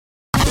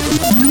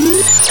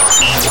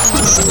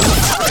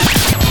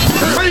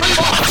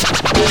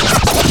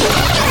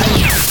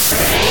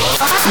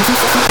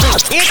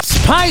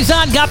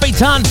Iman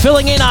Gapitan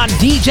filling in on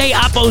DJ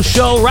Apo's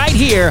show right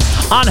here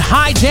on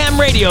High Jam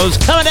Radios,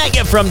 coming at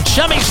you from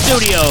Chummy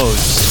Studios.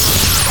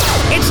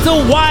 It's the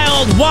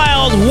Wild,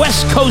 Wild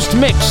West Coast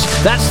Mix.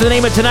 That's the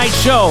name of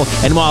tonight's show.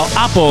 And while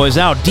Apo is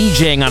out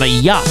DJing on a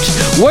yacht,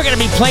 we're going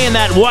to be playing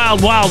that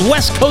Wild, Wild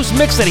West Coast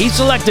Mix that he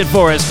selected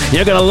for us.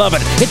 You're going to love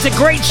it. It's a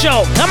great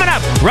show coming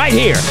up right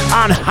here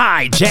on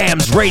High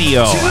Jams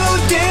Radio. 2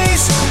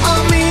 days, a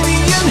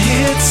million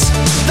hits,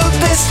 the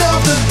best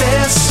of the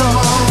best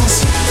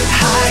songs.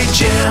 High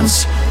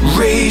Jams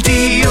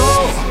Radio.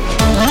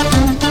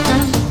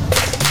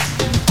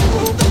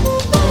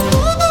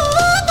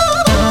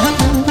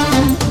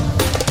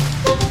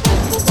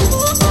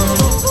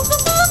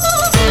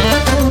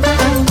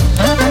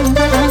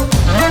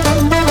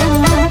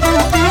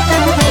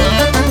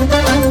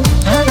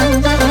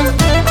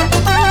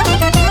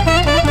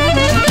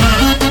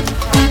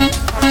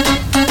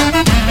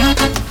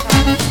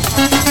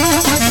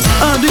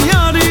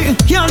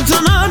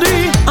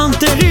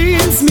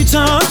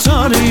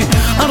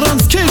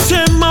 Առանց քեզ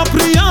եմ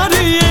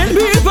ապրիարի են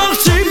մի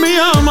բաղջի մի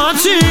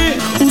ամաչի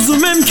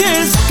Ուզում եմ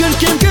քեզ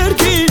կրկեմ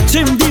կրկի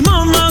չեմ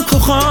դիմանա քո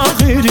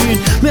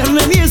խաղերին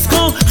Մեռնեմ ես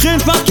քո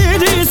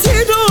խելպակերից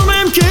Սիրում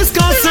եմ քեզ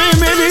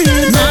կասեմ էլի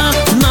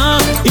Նա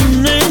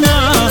իմն է նա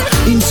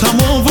Ինձ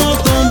համով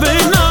օտոմբե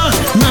նա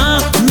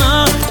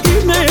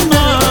իմն է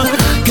նա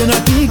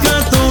Գնատի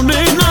կատոն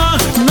է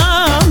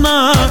նա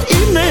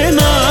իմն է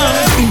նա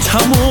Ինձ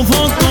համով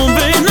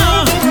օտոմբե նա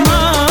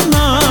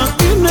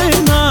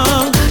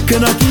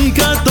Gonna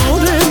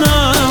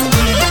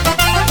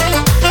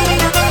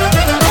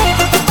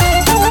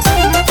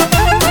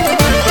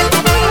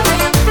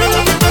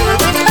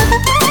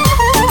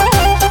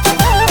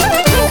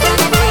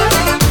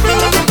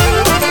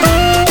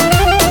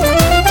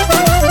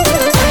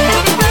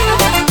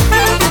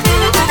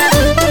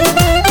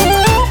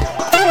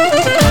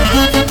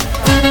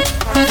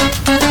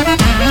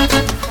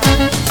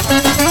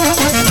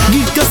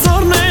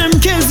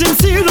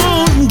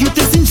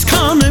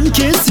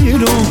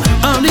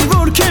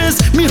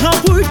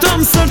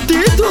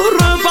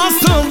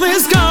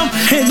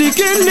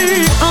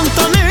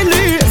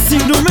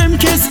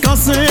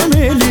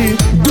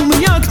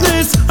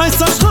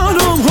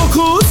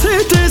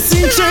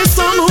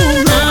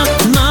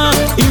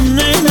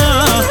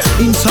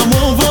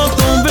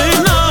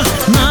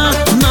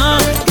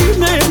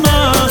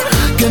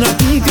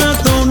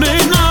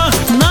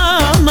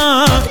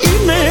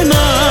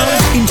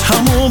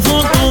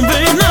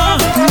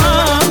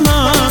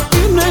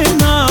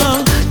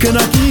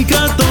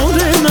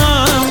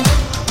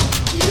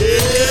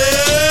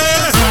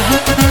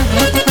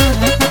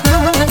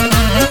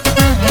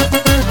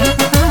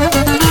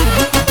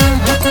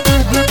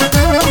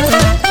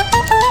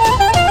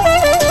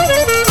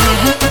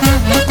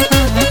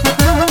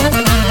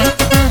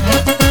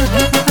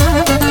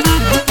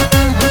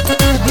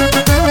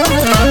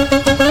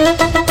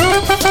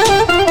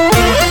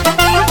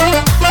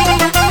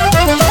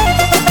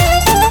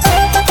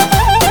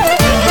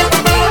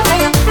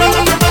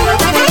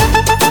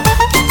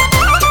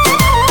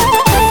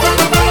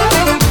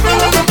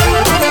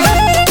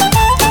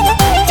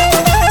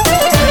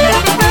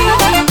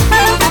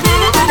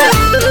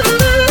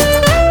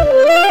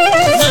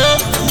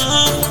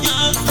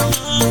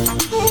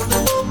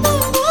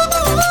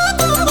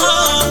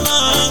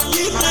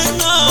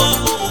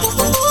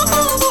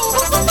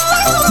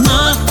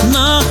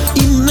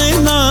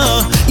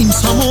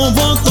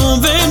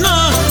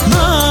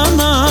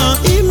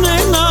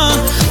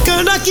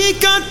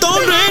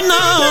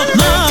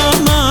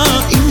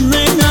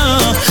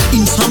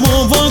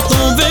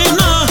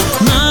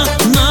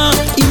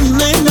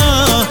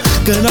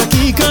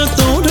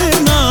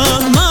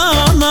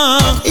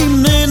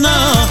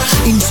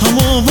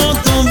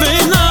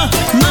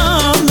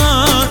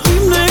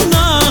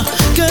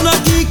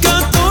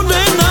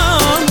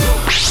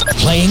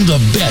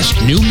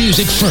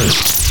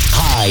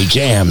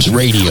Jams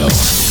Radio.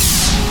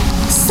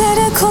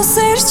 Սերը քո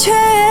սեր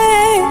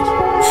չէր,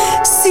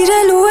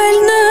 սիրելու էլ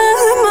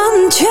նման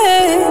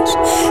չէր,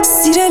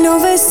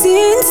 սիրելով ես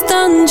ինձ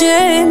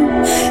տանջել,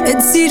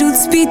 էդ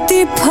սիրուց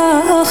պիտի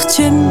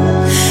փախչեմ,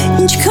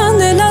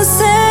 ինչքան էլ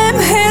ասեմ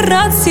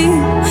հեռացի,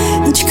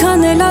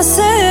 ինչքան էլ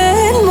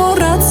ասեմ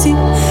մոռացի,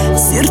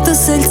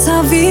 սիրտս էլ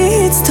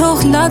ցավից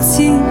թող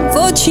լացի,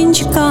 ոչինչ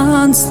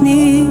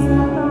կանցնի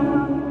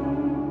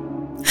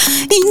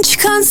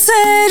Ինչքան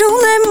սեր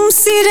ունեմ,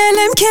 սիրել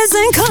եմ քեզ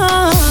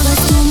ենքան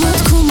Բայց դու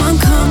մտքում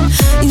անգամ,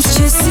 ինձ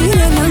չես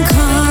սիրել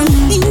անգամ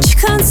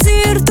Ինչքան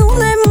սիրտ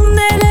ունեմ,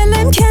 ներել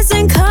եմ քեզ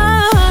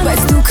ենքան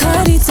Բայց դու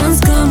քարից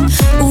անցկամ,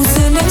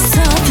 ուզել ես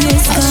սապ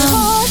ես կամ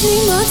Աշխարհն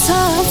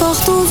իմացավ,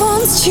 ախ դու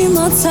ոնց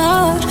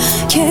չիմացար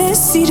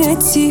Քեզ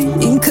սիրեցի,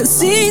 ինքս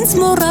ինձ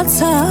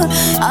մոռացար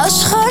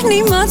Աշխարհն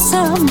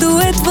իմացավ, դու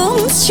էդ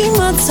ոնց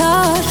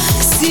չիմացար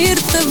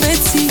Սիրտ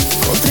տվեցի,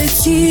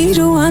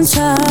 կոտրեցիր ու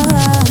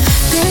անցար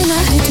Gonna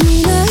hit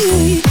me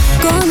night,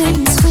 gonna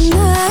hit me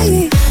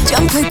night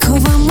Jump like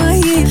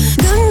Kovamai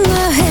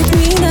Gonna hit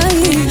me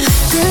night,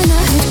 gonna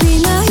hit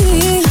me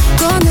night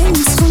Gonna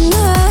hit me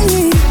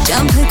night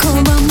Jump like Kovamai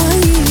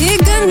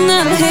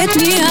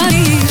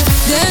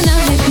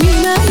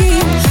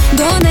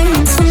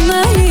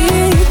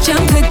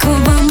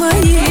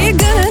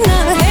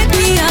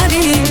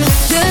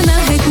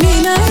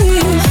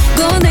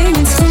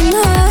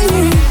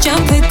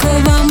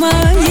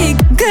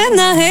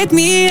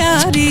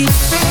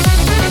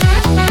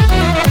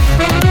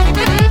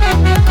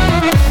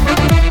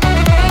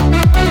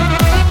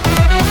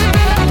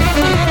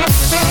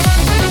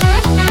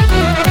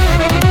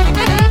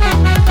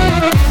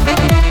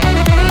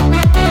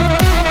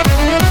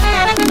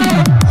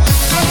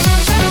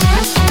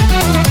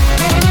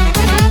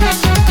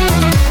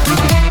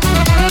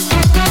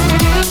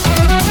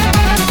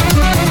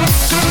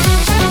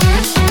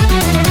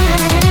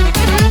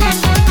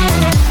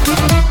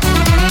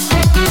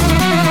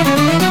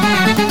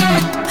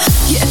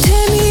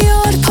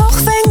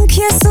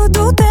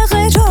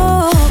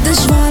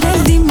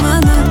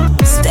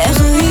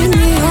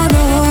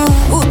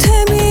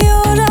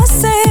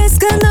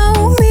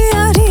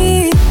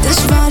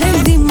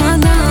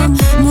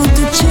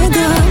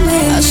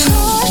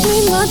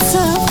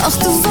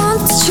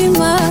ոնց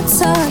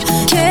չիմացար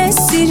Քեզ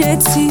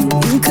սիրեցի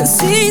ինքս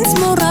ինձ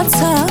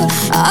մոռացա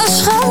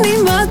Աշխարհի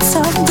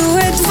մացավ դու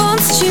հետ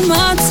ոնց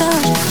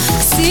չիմացար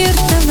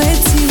Սիրտը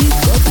վեցի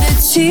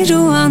կոտրեցի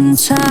ու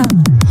անցա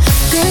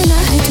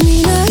Գնա հետ մի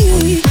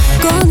նայի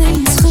Գոնե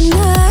ինձ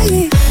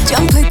խնայի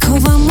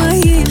Ճամփեքով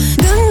ամայի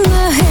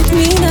Գնա հետ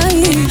մի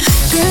նայի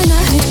Գնա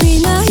հետ մի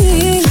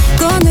նայի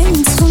Գոնե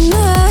ինձ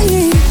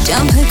խնայի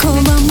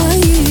Ճամփեքով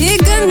ամայի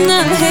Գնա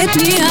հետ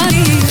մի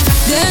նայի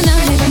Գնա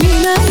հետ մի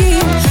նայի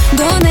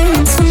Գոնե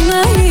ինձ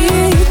խնայի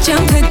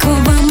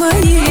Ճամփեքով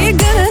ամայի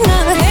Գնա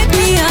հետ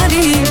մի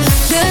նայի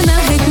Գնա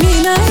հետ մի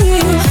նայի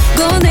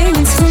Գոնե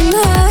ինձ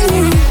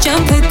խնայի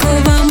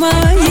Ճամփեքով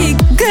ամայի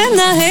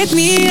Գնա հետ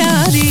մի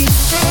նայի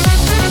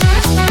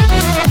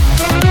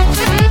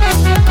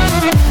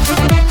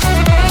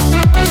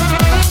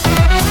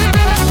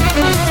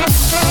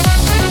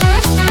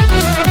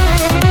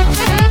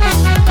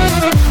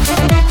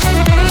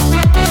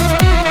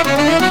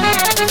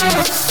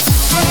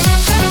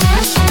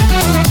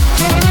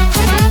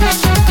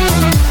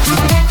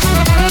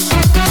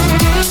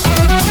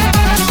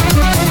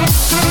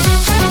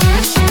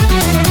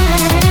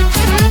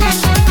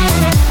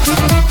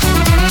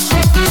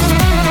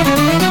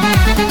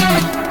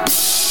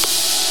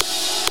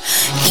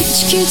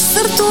Քիչ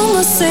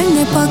սրտումս են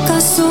է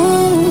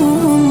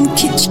պակասում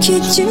Քիչ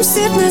իմ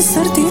սիրտն է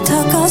սրտի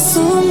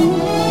թակասում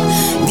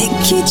Մի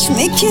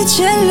քիչ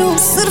էլու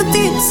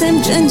սրտից եմ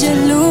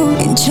ջնջելու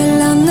Ինչ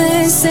էլ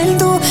անես էլ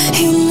դու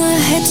հիմնա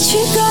հետ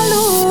չի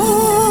գալու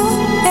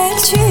Էլ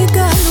չի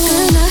գալու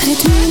Գնա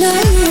հետ մի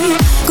նայի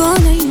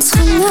Գոնե ինձ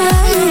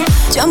խնայի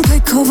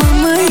Ճամփեքով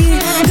ամայի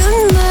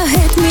Գնա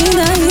հետ մի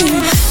նայի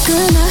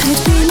Գնա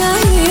հետ մի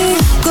նայի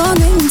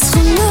Գոնե ինձ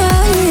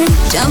խնայի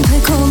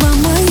Ճամփեքով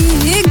ամայի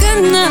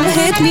Գնա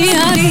հետ մի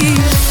նայի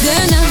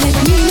Գնա հետ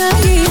մի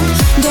նայի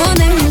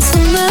Գոնե ինձ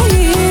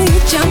խնայի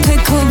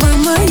Ճամփեքով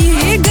ամայի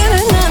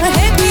Գնա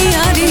հետ մի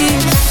նայի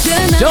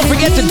Don't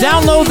forget to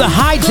download the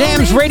High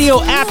Jams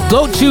Radio app.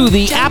 Go to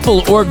the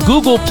Apple or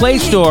Google Play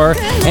Store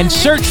and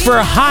search for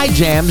High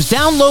Jams.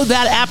 Download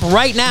that app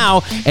right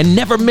now and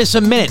never miss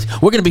a minute.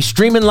 We're going to be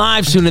streaming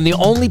live soon, and the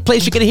only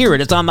place you can hear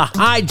it is on the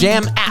High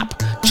Jam app.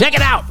 Check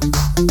it out.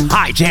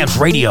 High Jams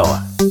Radio.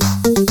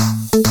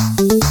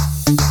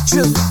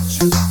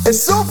 It's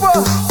super.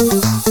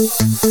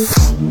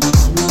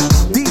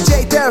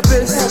 DJ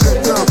Therapist.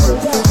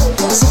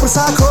 Super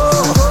Psycho.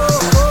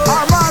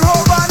 Armand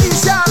Hobani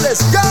Sound.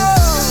 Let's go.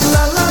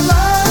 La la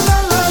la la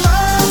la la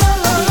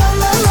la la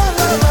la la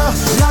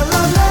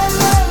la la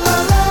la.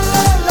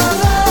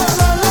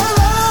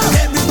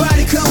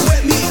 Everybody come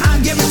with me.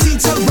 I'm guaranteed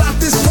to rock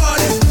this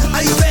party.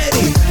 Are you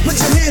ready? Put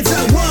your hands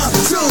up. 1,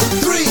 2,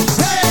 3.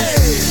 Hey.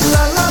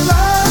 La la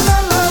la la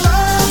la la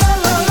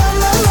la la la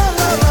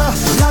la la.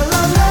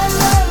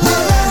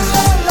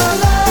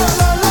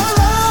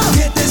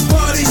 Get this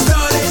party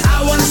started.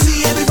 I wanna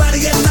see everybody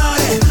get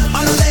naughty.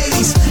 All the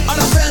ladies, all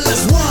the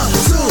fellas. 1,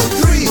 2,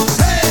 3.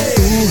 Hey.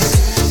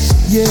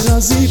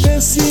 Երազի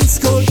պես ինձ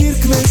քո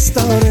գիրկն ես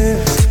տարել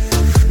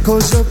Քո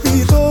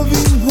շփիտով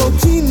իմ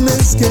հոգին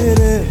ես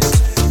կերել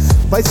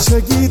Բայց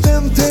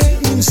չգիտեմ թե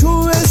ինչու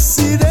ես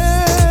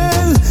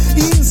սիրել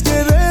Ինձ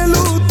կերել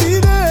ու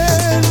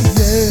տիրել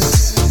Ես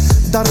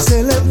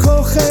դարձել եմ քո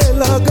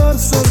խելագար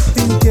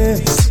սրտին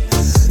կես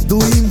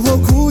Դու իմ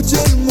հոգու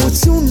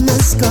ջերմությունն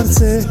ես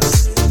կարծես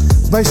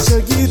Բայց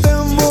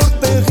չգիտեմ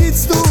որտեղից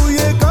դու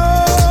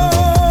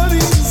եկար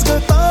Ինձ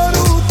գտար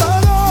ու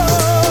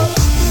տարար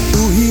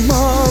Դու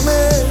հիմա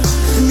մեր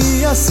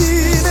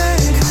միասին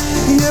ենք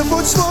Եվ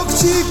ոչ ոք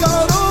չի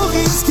կարող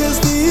ինձ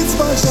քեզնից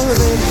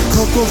բաժանել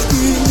Քո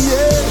կողքին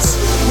ես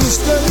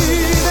միշտ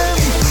կլինեմ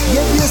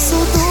Եվ ես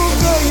ու դու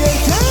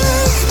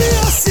կերկենք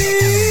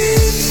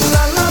միասին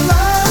La la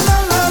la la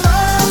la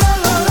la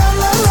la la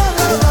la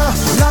la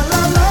La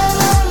la la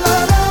la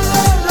la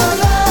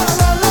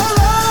la la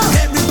la.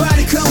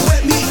 Everybody come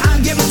with me, I'm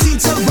guaranteed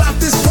to rock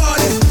this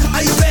party.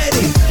 Are you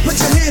ready? Put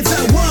your hands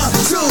up. 1,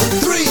 2,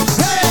 3.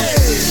 Hey.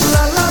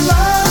 La la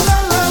la la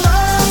la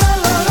la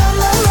la la la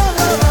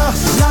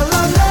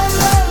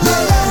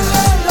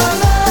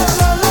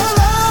la la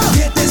la.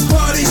 Get this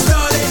party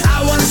started.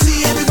 I wanna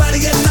see everybody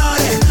get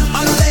naughty.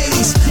 All the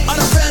ladies, all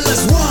the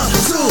fellas. 1,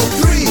 2,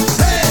 3.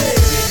 Hey.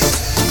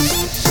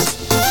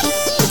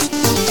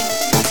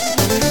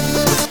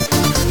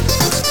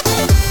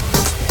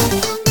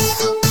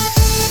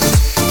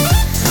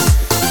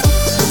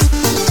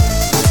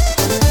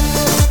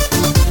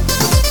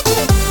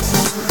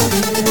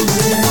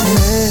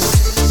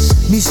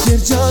 Միշտ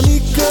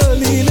երջանիկ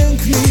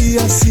կլինենք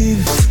միասին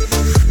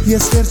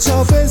Ես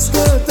վերջապես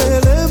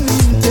գտել եմ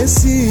իմ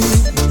կեսին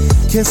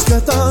Քեզ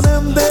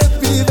կտանեմ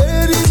դեպի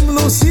վեր իմ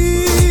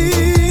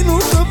լուսին Ու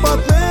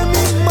կպատմեմ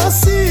իմ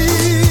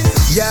մասին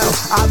Yo,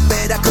 I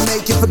bet I can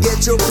make you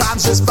forget your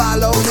problems, just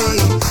follow me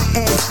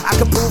And I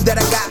can prove that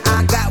I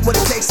got what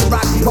it takes to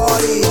rock the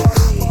party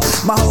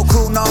My whole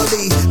crew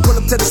gnarly, pull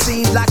up to the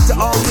scene like the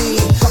army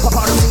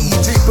Pardon me, you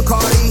drink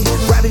Bacardi,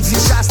 grabbing a few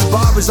shots, the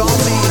bar is on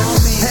me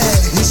Hey,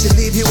 you should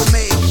leave here with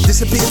me,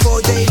 disappear for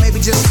a day,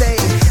 maybe just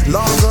stay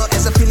longer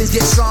as the feelings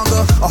get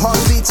stronger. Her heart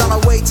beats on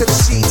her way to the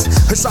sheets.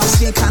 Her soft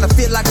skin kinda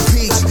feel like a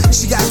peach.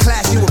 She got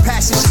class, you with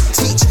passion,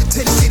 she teach.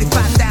 Tennessee to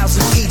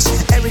 5,000 each.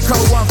 Every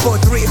code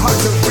 143 hard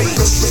to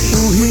reach.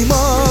 Ուհի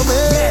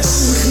մամես,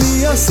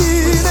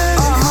 միասին է,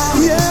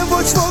 և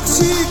ոչ ոք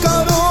չի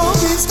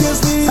կարող ինձ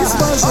կեզնից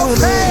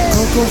բաժանել.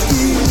 Քո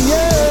կողքին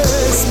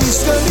ես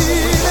միշտ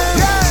կլինեմ,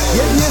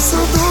 և ես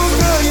ու դու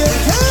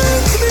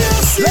կերգենք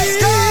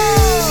միասին.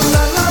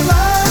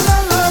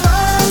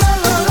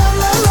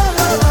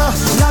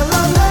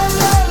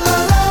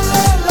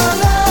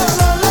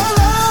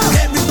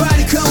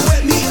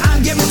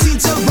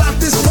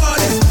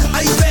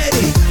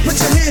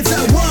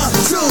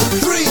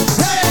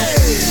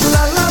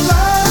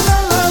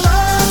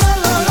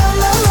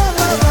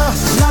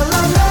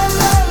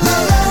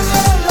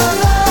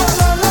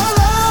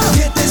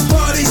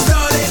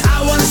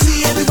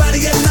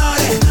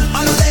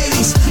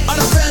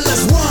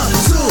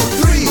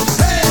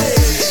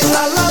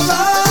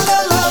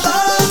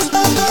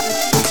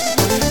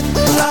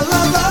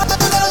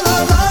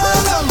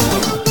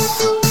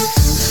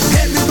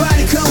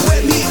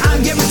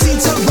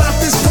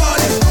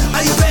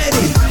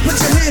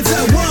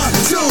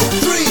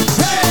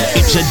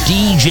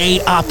 DJ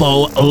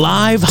Oppo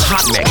live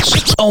hot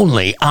mix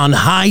only on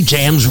High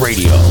Jams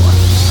Radio.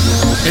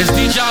 It's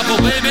DJ Oppo,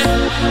 baby,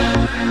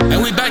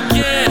 and we back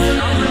in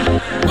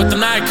with the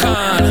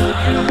icon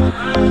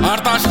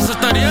Artash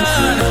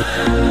Satarian.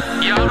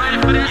 Y'all ready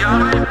for this?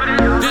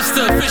 This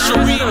the official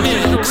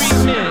remix.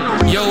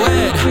 Yo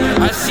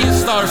Ed, I see a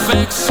star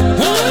fix. 1,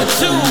 2,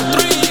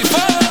 3,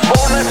 4.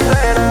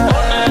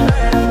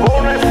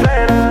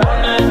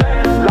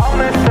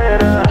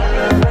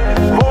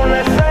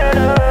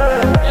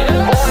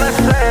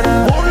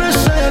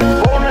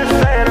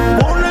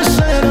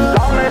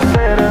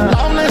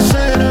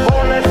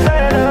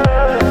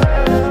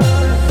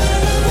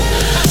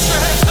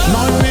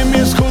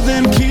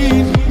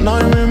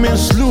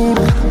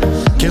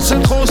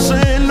 Քեսդ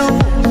խոսելու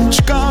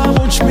չկա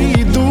ոչ մի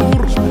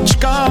դուր,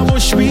 չկա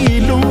ոչ մի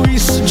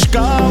լույս,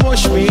 չկա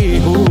ոչ մի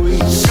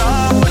հույս,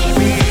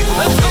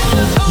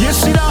 ես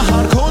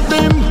իրահար քո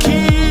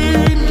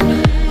դեմքին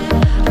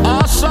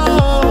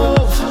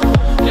ասով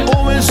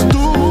ով ես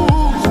դու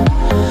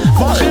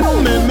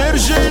վախենում եմ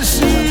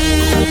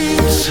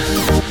մերժեսից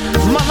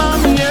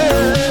մանամ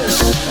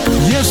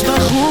ես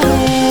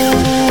տախում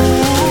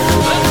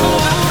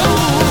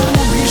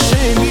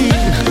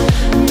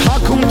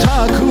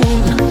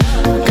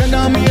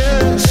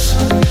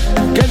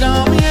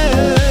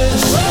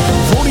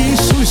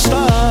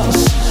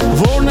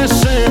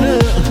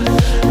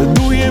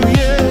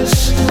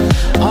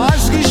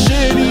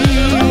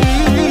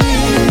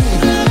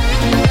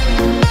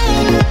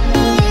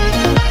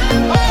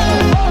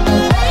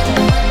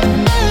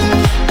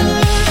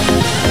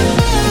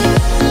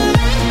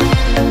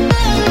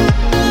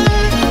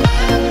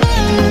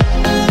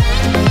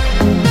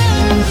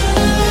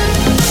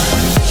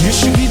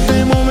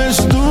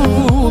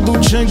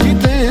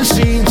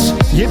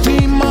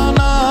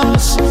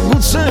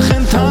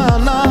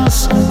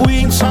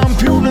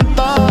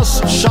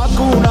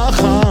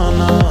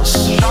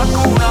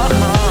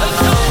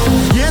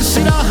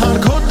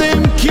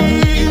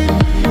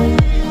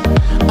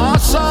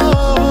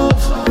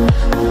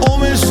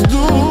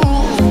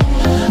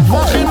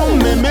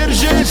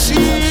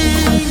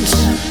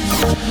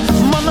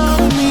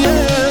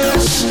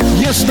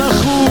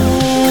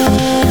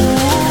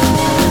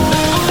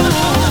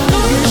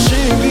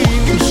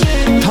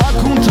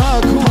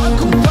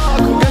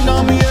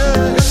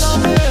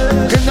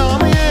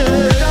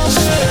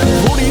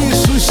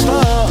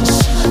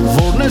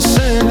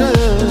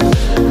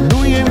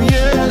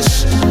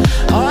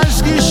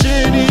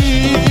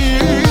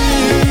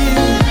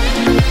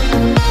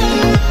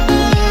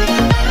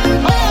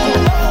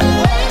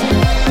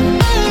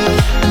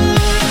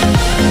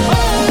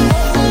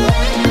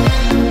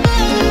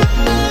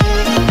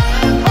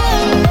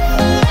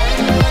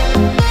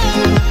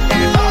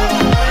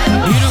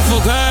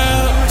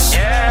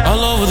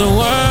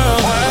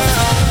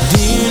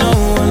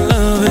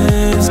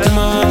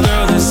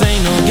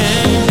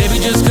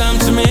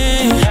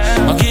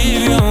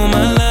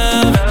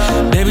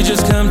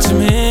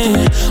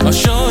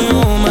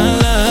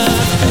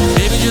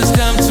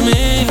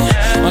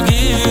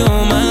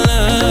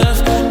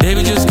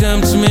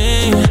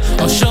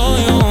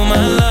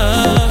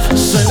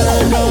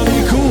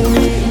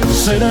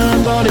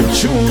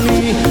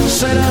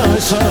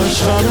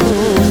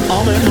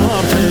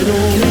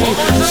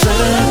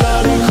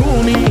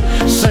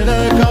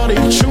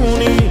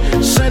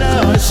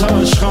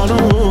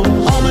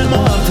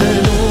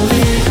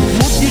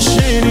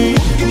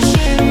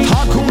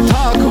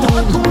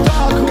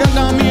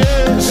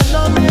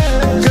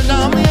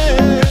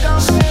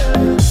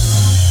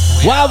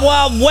Wild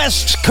Wild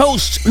West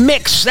Coast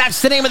Mix.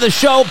 That's the name of the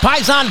show.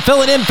 Paisan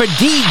filling in for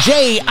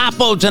DJ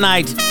Oppo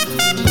tonight.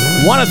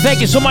 Want to thank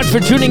you so much for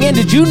tuning in.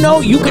 Did you know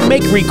you can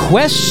make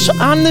requests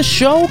on the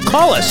show?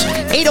 Call us,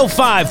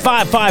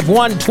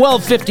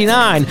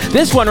 805-551-1259.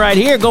 This one right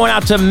here going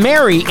out to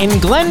Mary in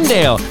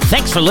Glendale.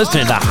 Thanks for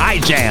listening to High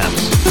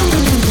Jams.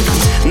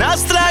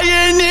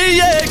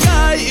 Настроение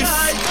кайф.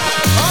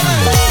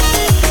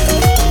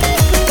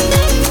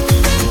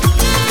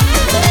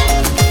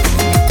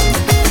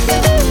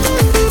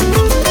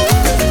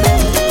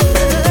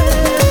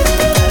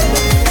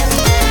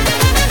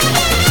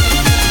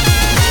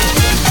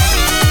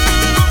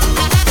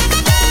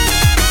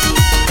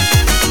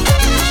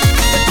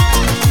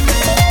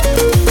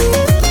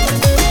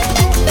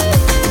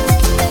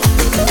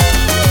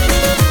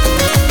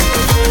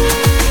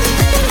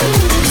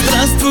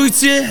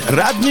 Здравствуйте,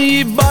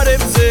 родные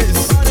барыбцы.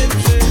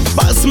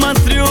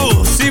 Посмотрю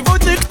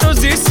сегодня, кто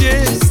здесь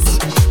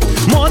есть.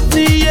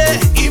 Модные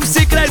и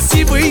все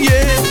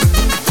красивые,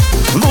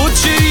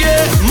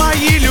 лучшие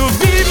мои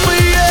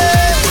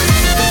любимые.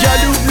 Я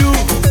люблю,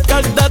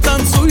 когда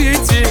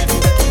танцуете.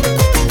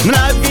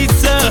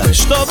 Нравится,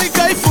 что вы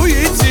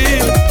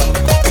кайфуете.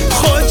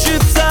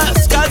 Хочется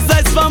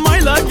сказать вам I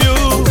love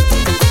you.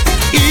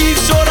 И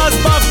еще раз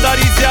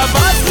повторить, я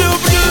вас люблю.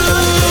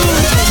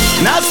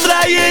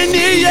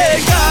 Настроение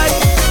кайф.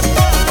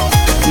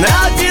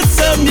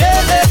 Нравится мне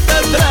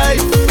этот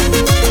драйв.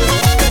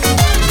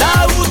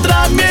 До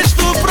утра,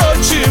 между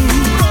прочим,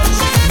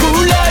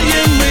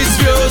 гуляем мы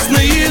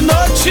звездные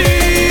ночи.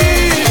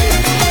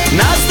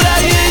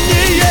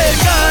 Настроение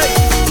кайф.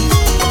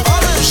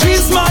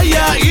 Жизнь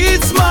моя,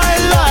 it's my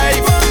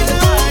life.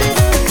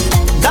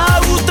 До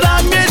утра,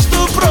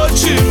 между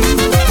прочим,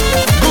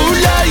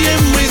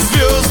 гуляем мы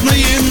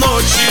звездные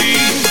ночи.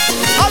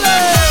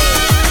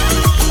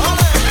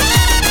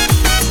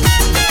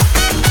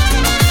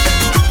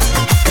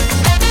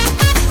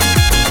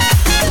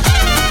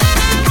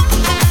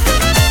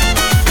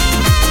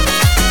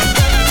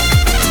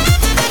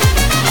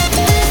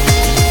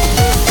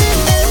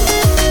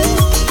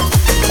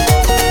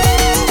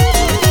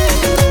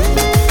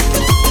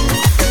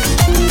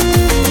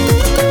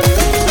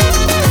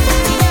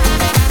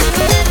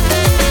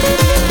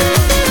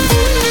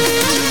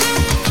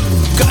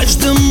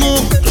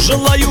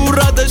 Желаю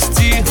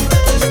радости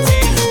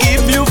и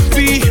в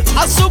любви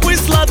особой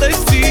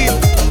сладости.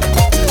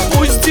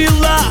 Пусть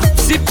дела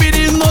все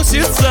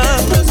переносятся,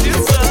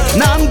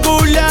 нам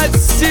гулять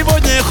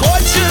сегодня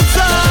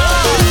хочется.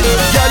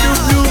 Я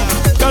люблю,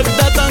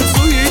 когда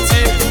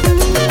танцуете.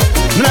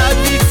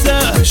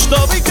 Нравится,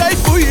 что вы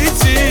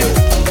кайфуете.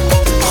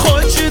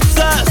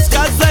 Хочется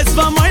сказать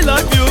вам I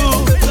love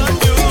you.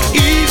 И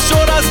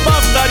еще раз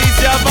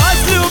повторить, я вас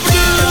люблю.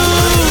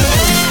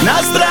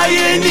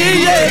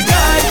 Настроение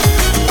кайф.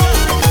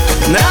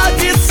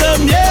 Нравится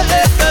мне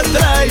этот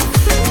драйв.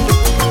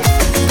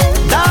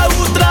 До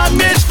утра,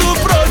 между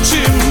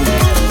прочим,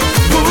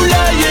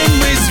 гуляем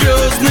мы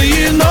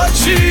звездные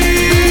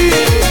ночи.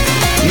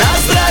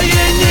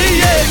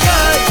 Настроение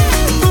кайф.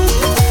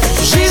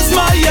 Жизнь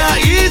моя,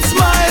 it's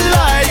my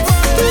life.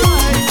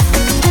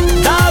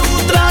 До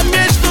утра,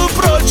 между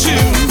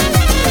прочим,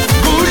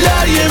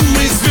 гуляем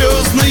мы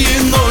звездные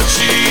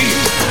ночи.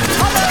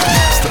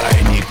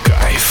 Настроение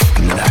кайф,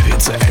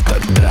 нравится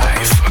этот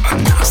драйв.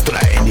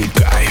 Настроение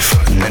кайф,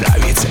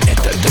 нравится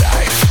этот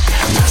драйв.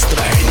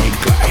 Настроение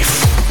кайф,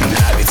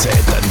 нравится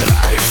этот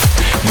драйв.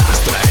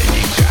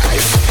 Настроение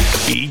кайф,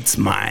 it's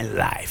my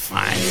life, my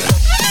life.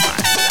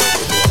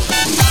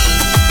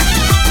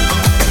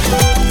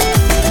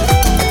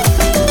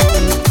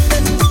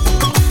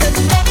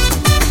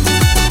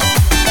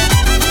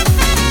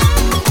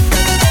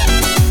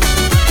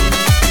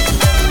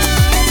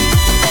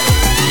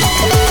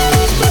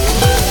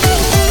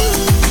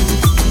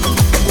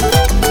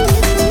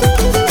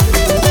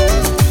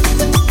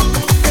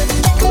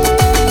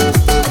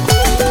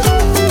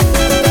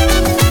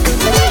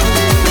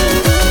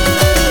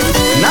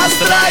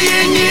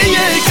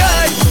 Настроение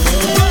кайф.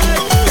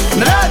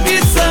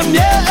 Нравится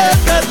мне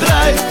этот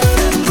драйв.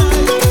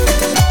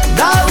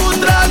 До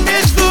утра,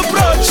 между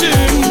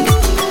прочим,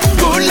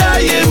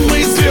 гуляем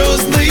мы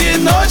звездные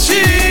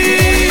ночи.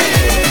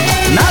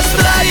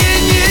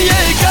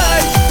 Настроение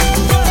кайф.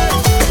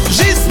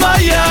 Жизнь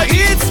моя,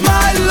 it's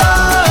my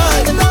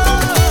life.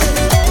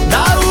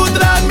 До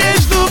утра,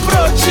 между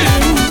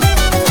прочим,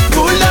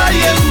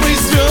 гуляем мы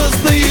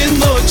звездные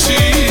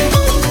ночи.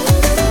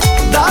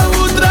 До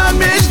утра,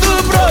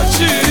 между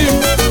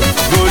прочим,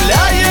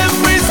 гуляем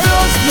мы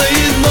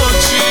звездные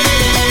ночи.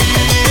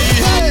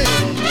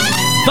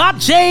 Bob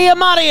J.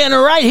 Amadian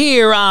right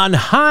here on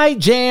High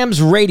Jams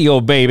Radio,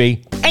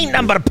 baby. Ain't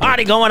nothing but a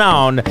party going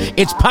on.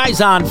 It's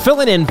Paisan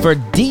filling in for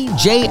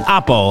DJ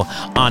Oppo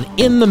on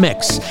In the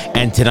Mix.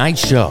 And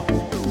tonight's show,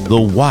 the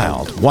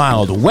wild,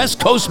 wild West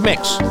Coast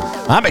mix.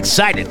 I'm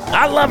excited.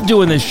 I love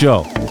doing this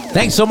show.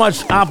 Thanks so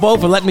much, Oppo,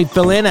 for letting me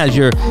fill in as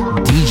you're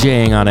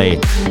DJing on a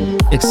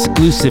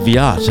exclusive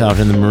yacht out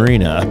in the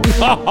marina.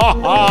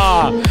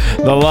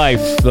 The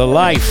life, the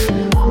life.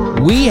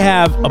 We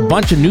have a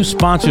bunch of new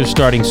sponsors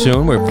starting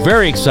soon. We're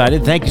very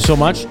excited. Thank you so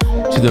much.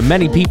 to the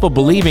many people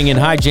believing in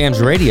High Jams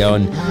Radio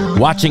and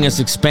watching us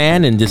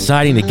expand and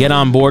deciding to get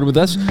on board with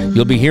us.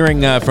 You'll be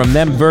hearing from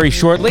them very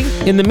shortly.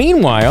 In the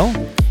meanwhile,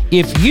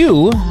 if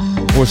you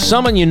or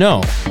someone you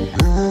know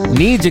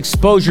needs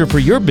exposure for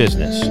your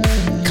business,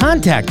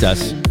 contact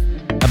us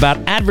about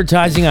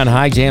advertising on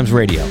High Jams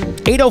Radio.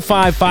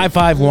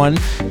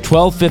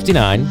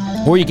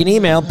 805-551-1259, or you can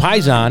email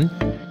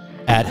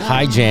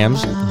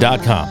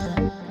paisan@highjams.com.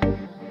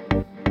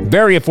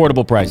 Very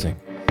affordable pricing.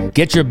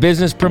 Get your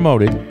business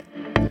promoted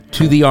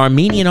to the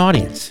Armenian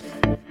audience.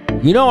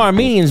 You know,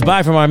 Armenians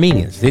buy from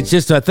Armenians. It's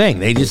just a thing.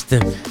 They do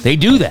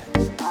that.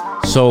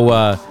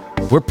 So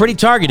we're pretty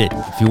targeted.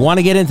 If you want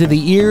to get into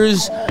the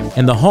ears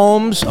and the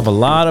homes of a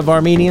lot of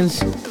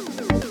Armenians,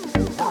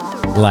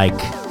 like,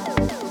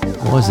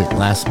 what was it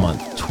last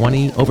month?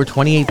 Over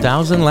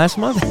 28,000 last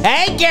month?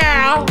 Hey,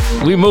 girl!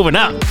 We're moving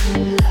up.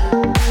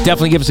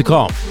 Definitely give us a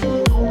call.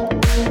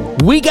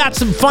 We got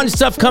some fun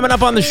stuff coming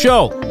up on the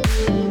show.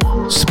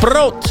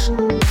 Sprot,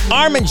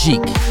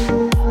 Armenchik,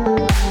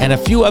 and a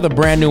few other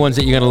brand new ones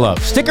that you're going to love.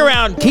 Stick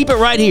around. Keep it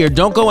right here.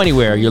 Don't go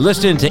anywhere. You're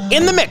listening to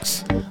In the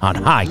Mix on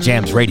High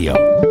Jams Radio.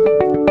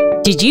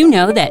 Did you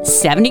know that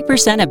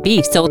 70% of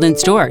beef sold in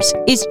stores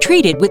is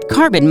treated with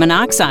carbon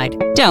monoxide?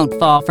 Don't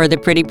fall for the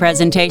pretty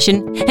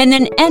presentation and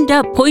then end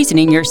up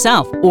poisoning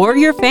yourself or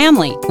your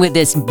family with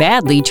this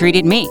badly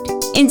treated meat.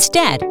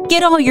 Instead,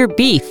 get all your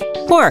beef,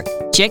 pork,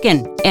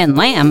 chicken, and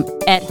lamb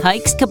at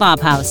Hike's Kebab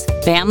House.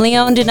 Family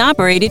owned and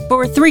operated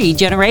for 3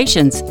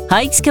 generations.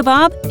 Hike's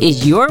Kebab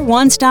is your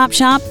one-stop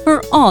shop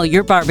for all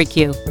your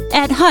barbecue.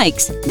 At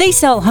Hike's, they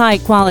sell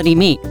high-quality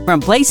meat from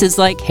places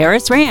like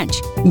Harris Ranch,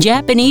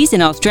 Japanese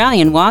and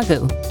Australian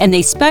Wagyu, and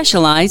they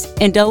specialize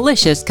in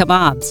delicious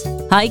kebabs.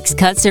 Hike's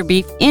cuts their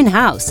beef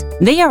in-house.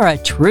 They are a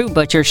true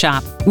butcher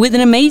shop with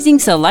an amazing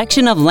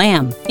selection of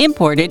lamb,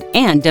 imported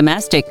and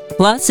domestic,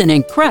 plus an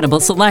incredible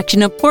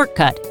selection of pork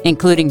cut,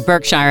 including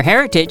Berkshire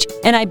Heritage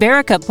and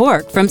Iberica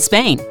pork from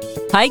Spain.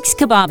 Hike's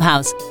Kebab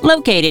House,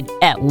 located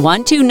at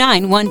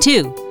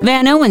 12912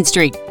 Van Owen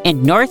Street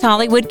in North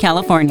Hollywood,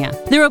 California.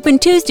 They're open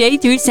Tuesday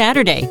through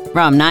Saturday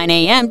from 9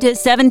 a.m. to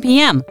 7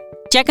 p.m.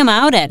 Check them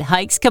out at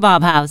Hike's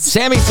Kebab House.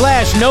 Sammy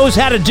Flash knows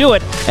how to do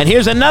it, and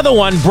here's another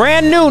one,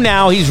 brand new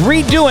now. He's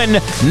redoing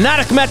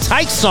Narakmet's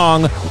Hike's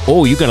song.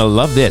 Oh, you're gonna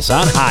love this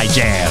on High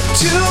Jam.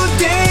 2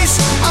 days,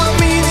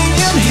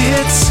 Armenian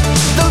hits,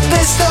 the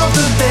best of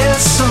the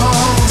best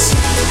songs.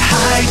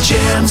 High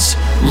Jams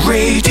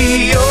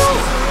Radio.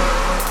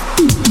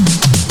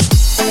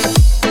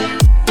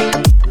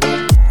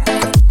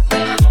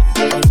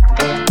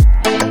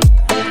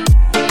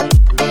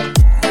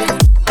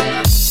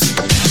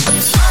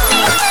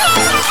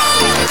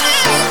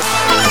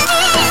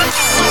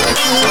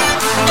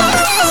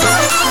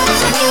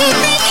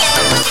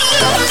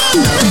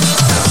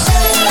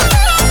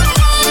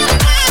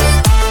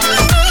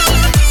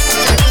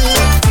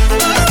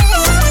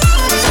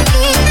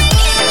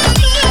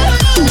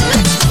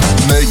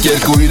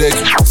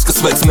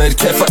 Սկսվեց մեր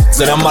քեֆը,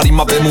 ձեր համար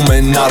հիմա բեմում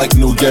են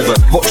նարեկն ու գևը.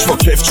 Ոչ ոք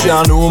քեֆ չի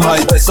անում,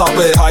 այդպես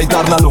ապեր, հայ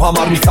դառնալու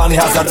համար մի քանի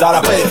հազար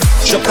դարապեր.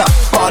 Շփտա,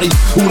 բարի,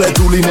 ուր է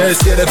դու լինես,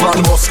 Երևան,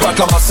 Մոսկվա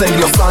կամ ասենք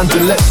Լոս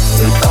Անջելես.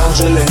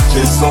 Անջելես,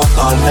 քեզ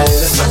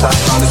նոտաները,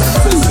 սատանանես,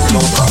 քեզ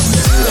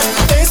նոտաները.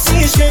 Ես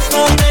ինչ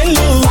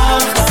կյանելու,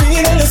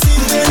 սիրելը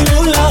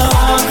սիրելու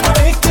լավ,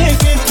 եք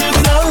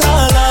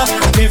լալալա,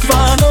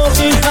 կեվանով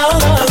իր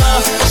հալալա,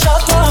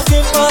 շատ լավ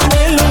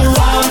կեվանելու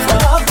լավ,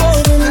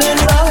 ապորում են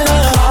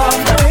լալալա,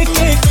 եք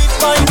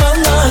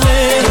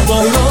պայմանալեր,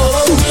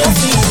 բոլորով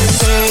յասիներ,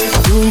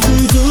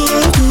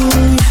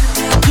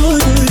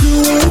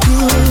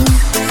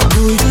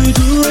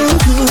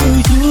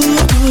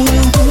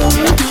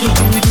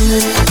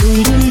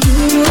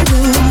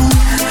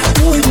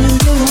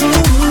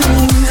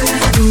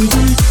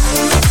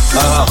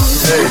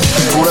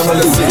 Ուրեմն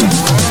լսի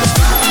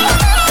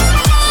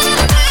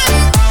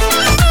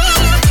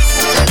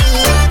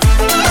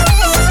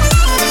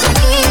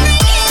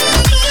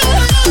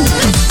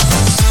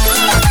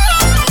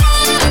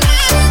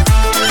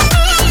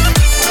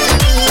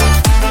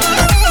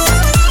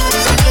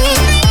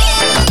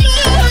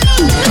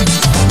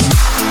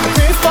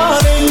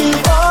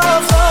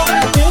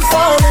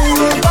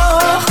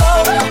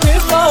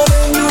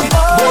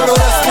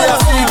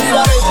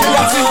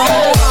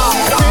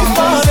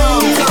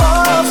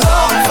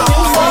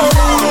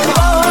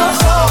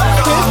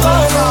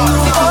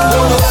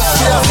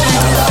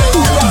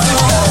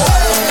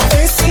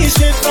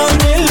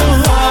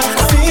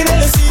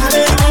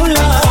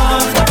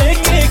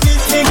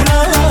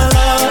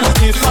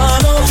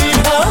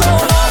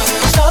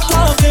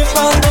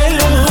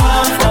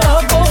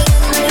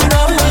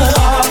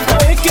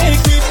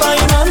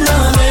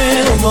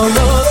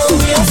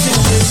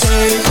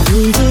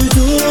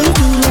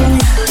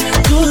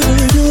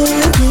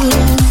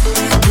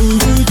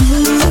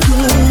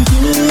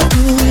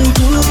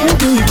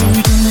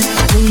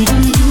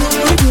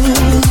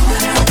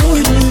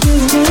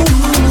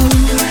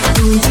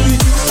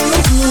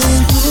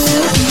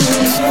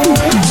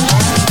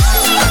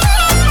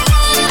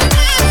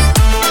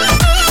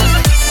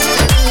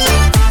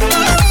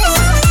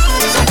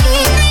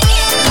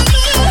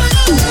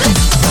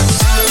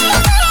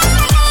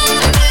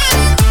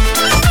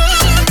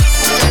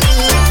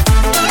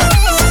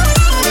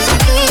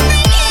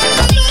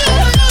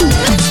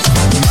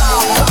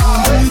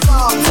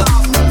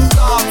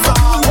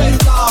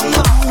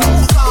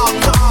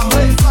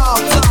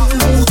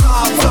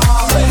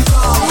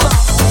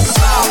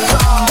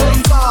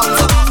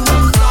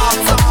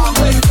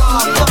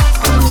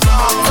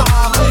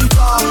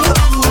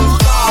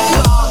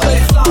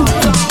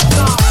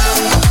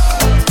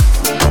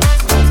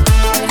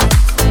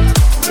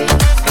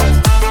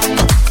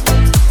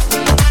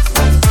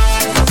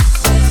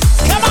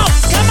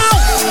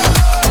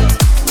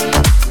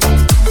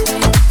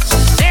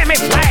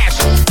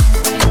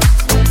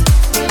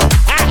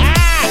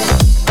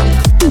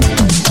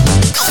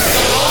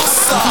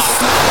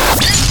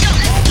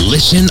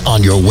Listen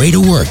on your way to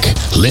work,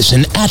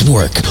 listen at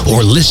work,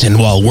 or listen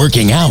while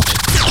working out.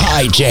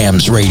 High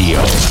Jams Radio.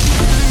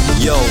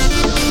 Yo,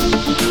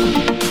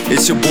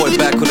 it's your boy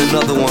back with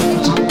another one.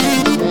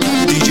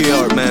 DJ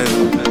Art, man.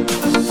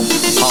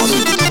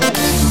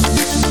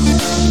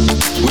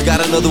 We got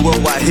another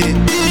worldwide hit.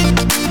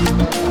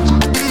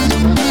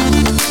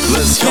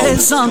 Let's go.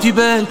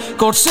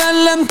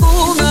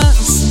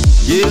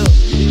 Yeah.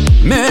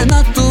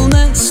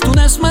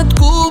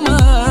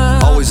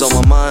 Always on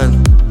my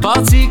mind.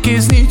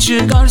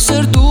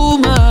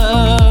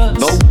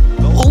 Nope.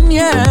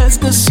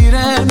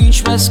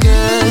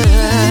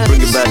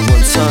 Bring it back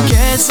one time.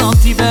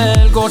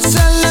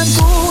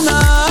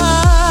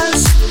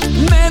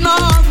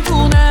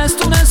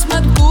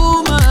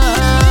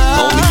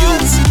 Only you.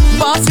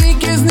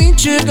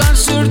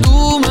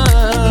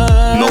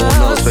 No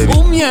one else, baby.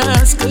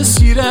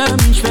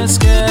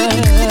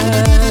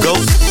 Go,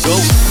 go.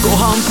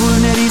 Գոհամ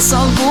կուրներիս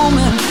ալվում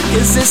եմ,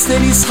 ես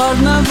զեստերիս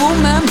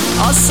խարնվում եմ,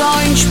 ասա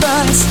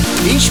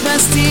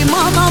ինչպես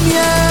տիմանամ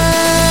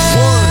ես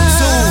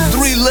 1, 2,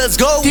 3, let's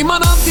go.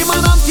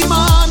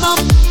 Տիմանամ,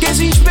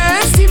 կեզ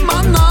ինչպես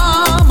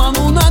տիմանամ,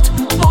 անունդ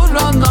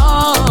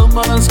հորանամ,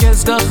 առանց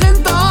կեզ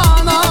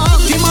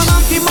գախենտանամ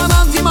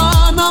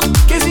Տիմանամ,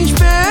 կեզ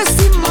ինչպես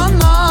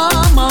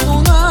տիմանամ,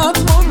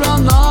 անունդ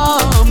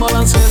հորանամ,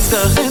 առանց կեզ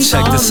գախենտանամ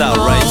Check this out,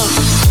 right?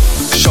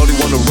 Shorty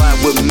wanna ride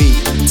with me,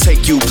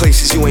 take you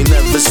places you ain't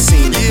never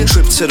seen.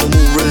 Trip to the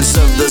moon,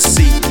 reserve the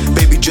seat.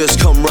 Baby, just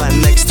come right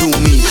next to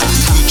me.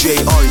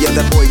 DJ Art, yeah,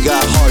 that boy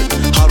got heart.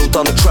 Huddled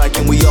on the track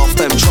and we off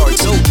them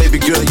charts. Oh, baby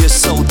girl, you're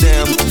so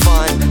damn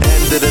fine.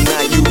 End of the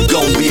night, you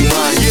gon' be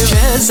mine.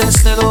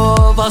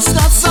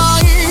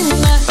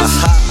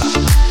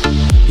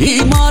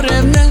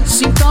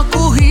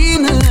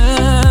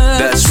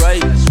 That's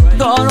right.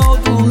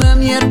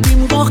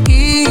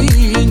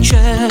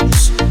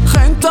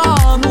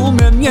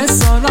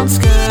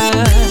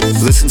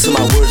 Listen to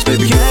my words,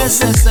 baby girl.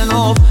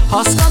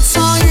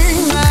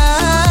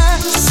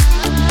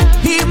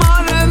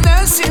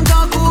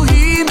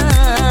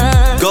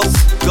 Go,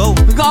 go.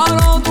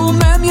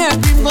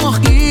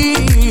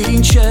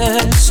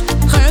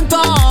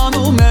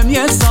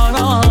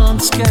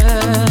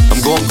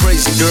 I'm going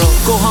crazy, girl.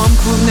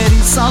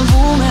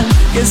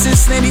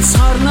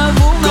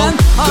 Go,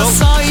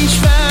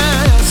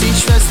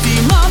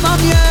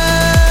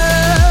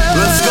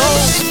 let's go.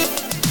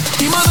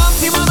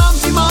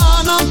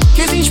 Տիմանամ,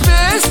 կեզ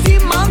ինչպես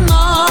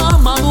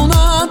տիմանամ,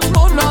 անունդ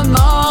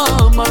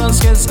մորանամ, առանց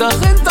կեզ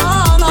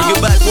գախենտանամ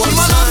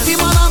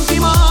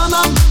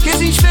Տիմանամ,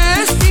 կեզ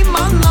ինչպես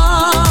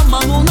տիմանամ,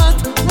 անունդ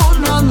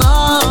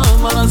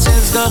մորանամ, առանց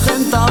կեզ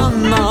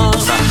գախենտանամ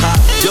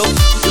Yo,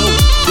 yo,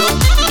 yo,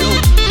 yo.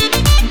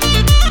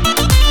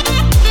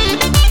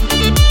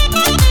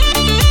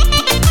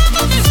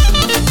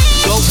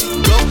 Go,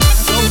 go,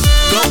 go,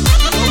 go.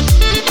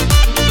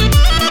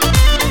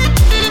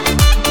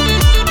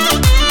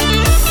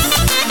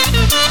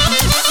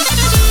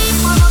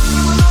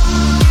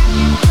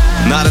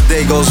 Not a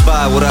day goes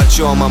by without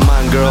you on my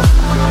mind, girl.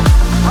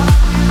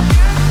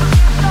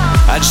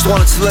 I just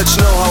wanted to let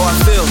you know how I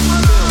feel.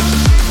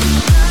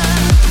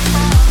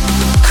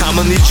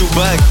 I'ma need you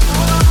back.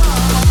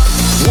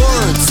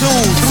 1, 2,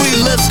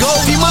 3, let's go.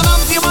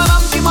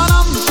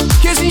 Տիմանամ,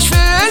 կեզ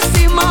ինչպես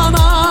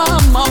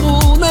տիմանամ,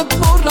 անունդ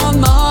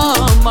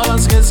մորանամ,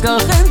 առանց կեզ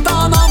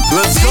գախենտանամ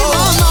Let's go.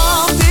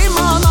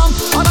 Տիմանամ,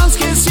 առանց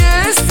կեզ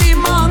ես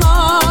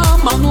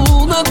տիմանամ,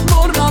 անունդ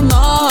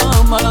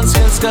մորանամ, առանց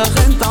կեզ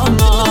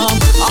գախենտանամ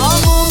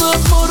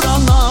Անունդ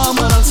մորանամ,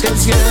 առանց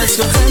կեզ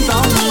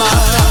գախենտանամ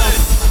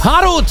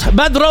Harut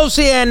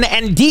Bedrosian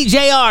and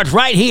DJ Art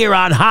right here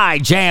on High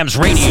Jams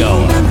Radio.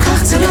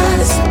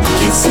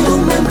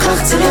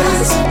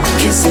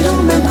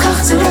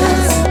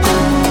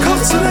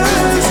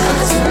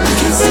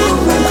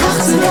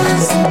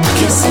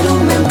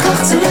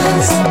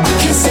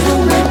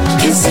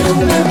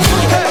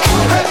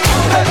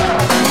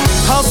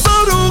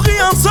 Հազար ուղի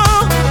անցա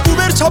ու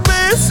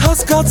վերջապես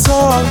հասկացա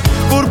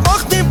որ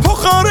բախտին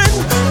փոխարեն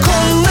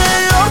քոնն է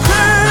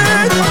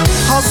արդեն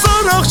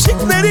Հազար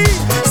աղջիկների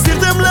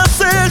սիրտ եմ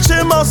լսել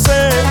չեմ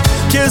ասել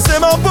Քեզ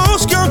եմ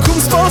ամբողջ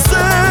կյանքում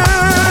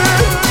սպասել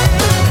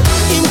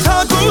Իմ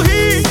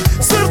թագուհի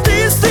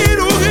սրտիս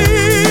տիրուհի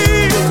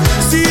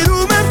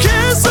Սիրում եմ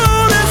քեզ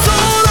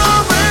օրեցօր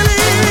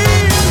ավելի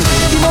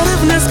Իմ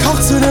արևն ես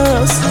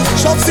քաղցրես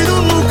շատ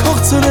սիրուն ու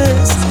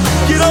քաղցրես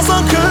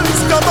Երազանքս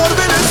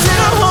կատարվել ես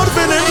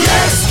երահարվել եմ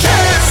Ես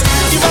քեզ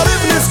Իմ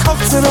արևն ես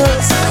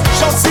քաղցրես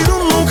շատ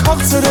սիրուն ու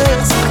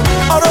քաղցրես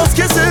Առանց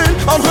քեզ էլ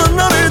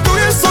անհնար է դու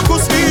ես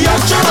սոքուս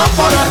միակ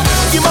ճանապարհը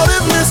Իմ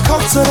արևն ես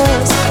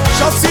քաղցրես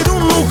շատ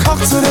սիրուն ու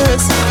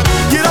քաղցրես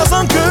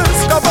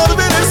Երազանքս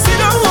կատարվել ես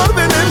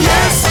երահարվել եմ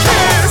Ես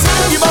քեզ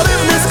Իմ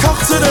արևն ես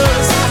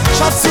քաղցրես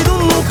շատ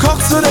սիրուն ու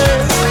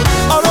քաղցրես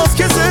Առանց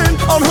քեզ էլ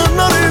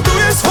անհնար է դու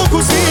ես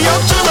հոգուս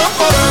միակ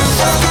ճանապարհը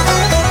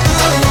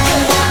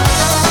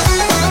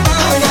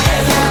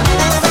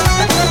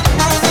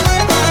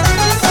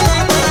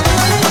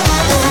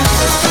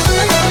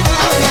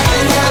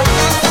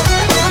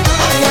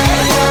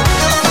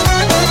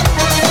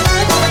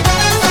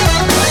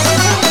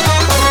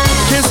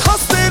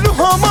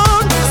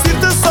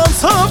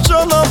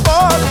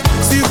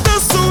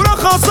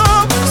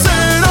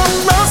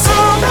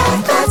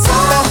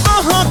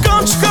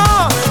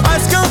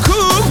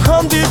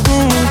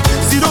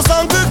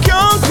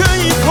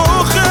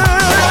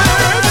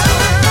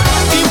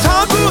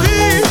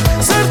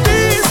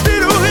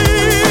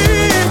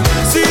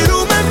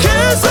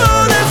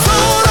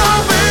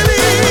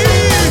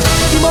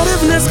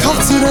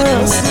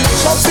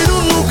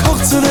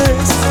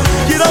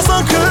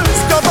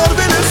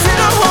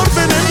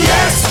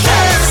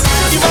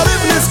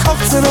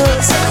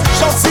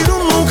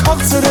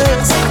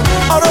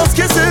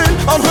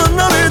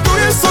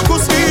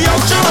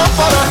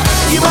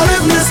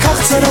Իմանեմ ես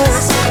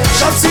քաղցրես,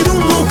 շատ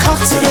սիրուն ու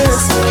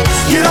քաղցրես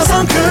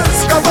Երազանքս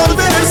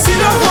կատարվել է,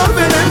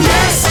 սիրահարվել եմ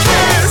ես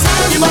քեզ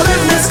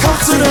Իմանեմ ես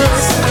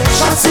քաղցրես,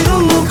 շատ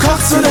սիրուն ու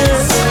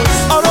քաղցրես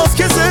Առանց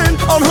քեզ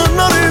են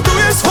անհնար է, դու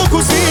ես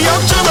հոգուս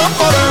միակ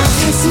ճանապարհը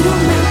Քեզ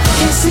սիրում եմ,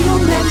 քեզ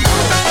սիրում եմ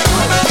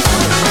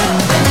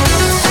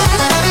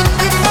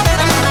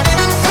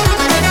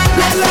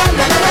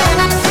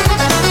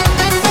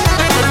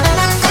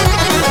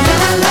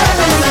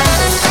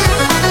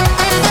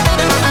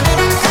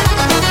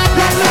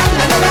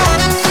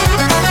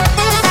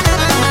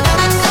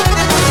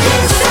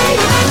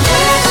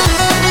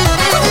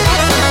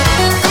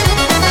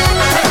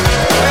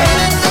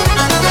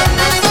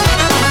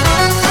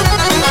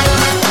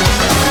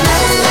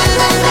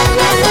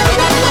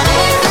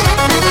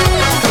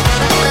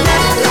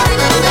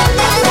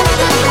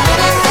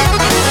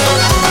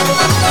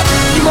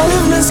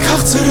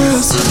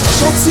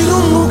Շատ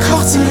սիրուն ու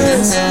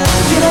քաղցրես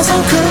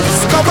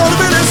Երազանքս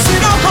կատարվել է,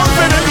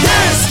 սիրահարվել եմ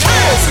ես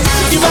քեզ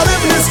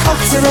Իմանեմ ես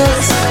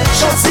քաղցրես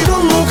Շատ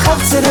սիրուն ու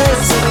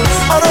քաղցրես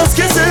Առանց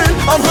քեզ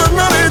են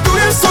անհնար է, դու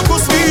ես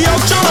հոգուս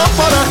միակ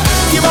ճանապարհը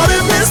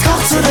Իմանեմ ես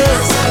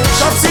քաղցրես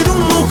Շատ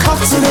սիրուն ու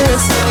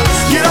քաղցրես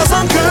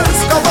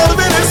Երազանքս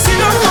կատարվել է,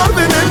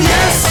 սիրահարվել եմ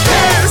ես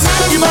քեզ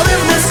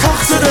Իմանեմ ես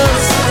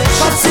քաղցրես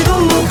Շատ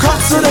սիրուն ու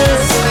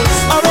քաղցրես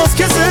Առանց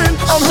քեզ են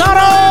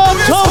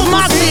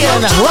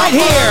right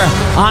here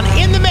on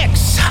In the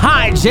Mix,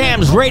 High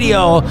Jams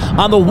Radio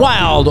on the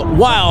Wild,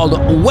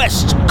 Wild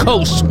West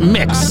Coast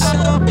Mix.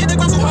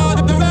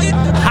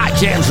 High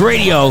Jams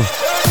Radio.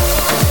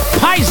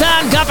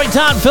 Paisan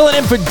Capitan filling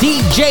in for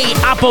DJ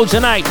Apo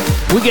tonight.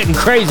 We're getting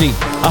crazy.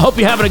 I hope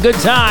you're having a good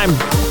time.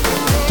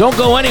 Don't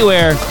go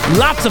anywhere.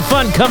 Lots of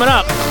fun coming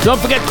up. Don't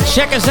forget to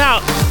check us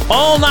out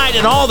all night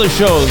and all the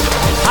shows.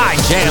 High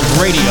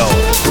Jams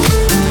Radio.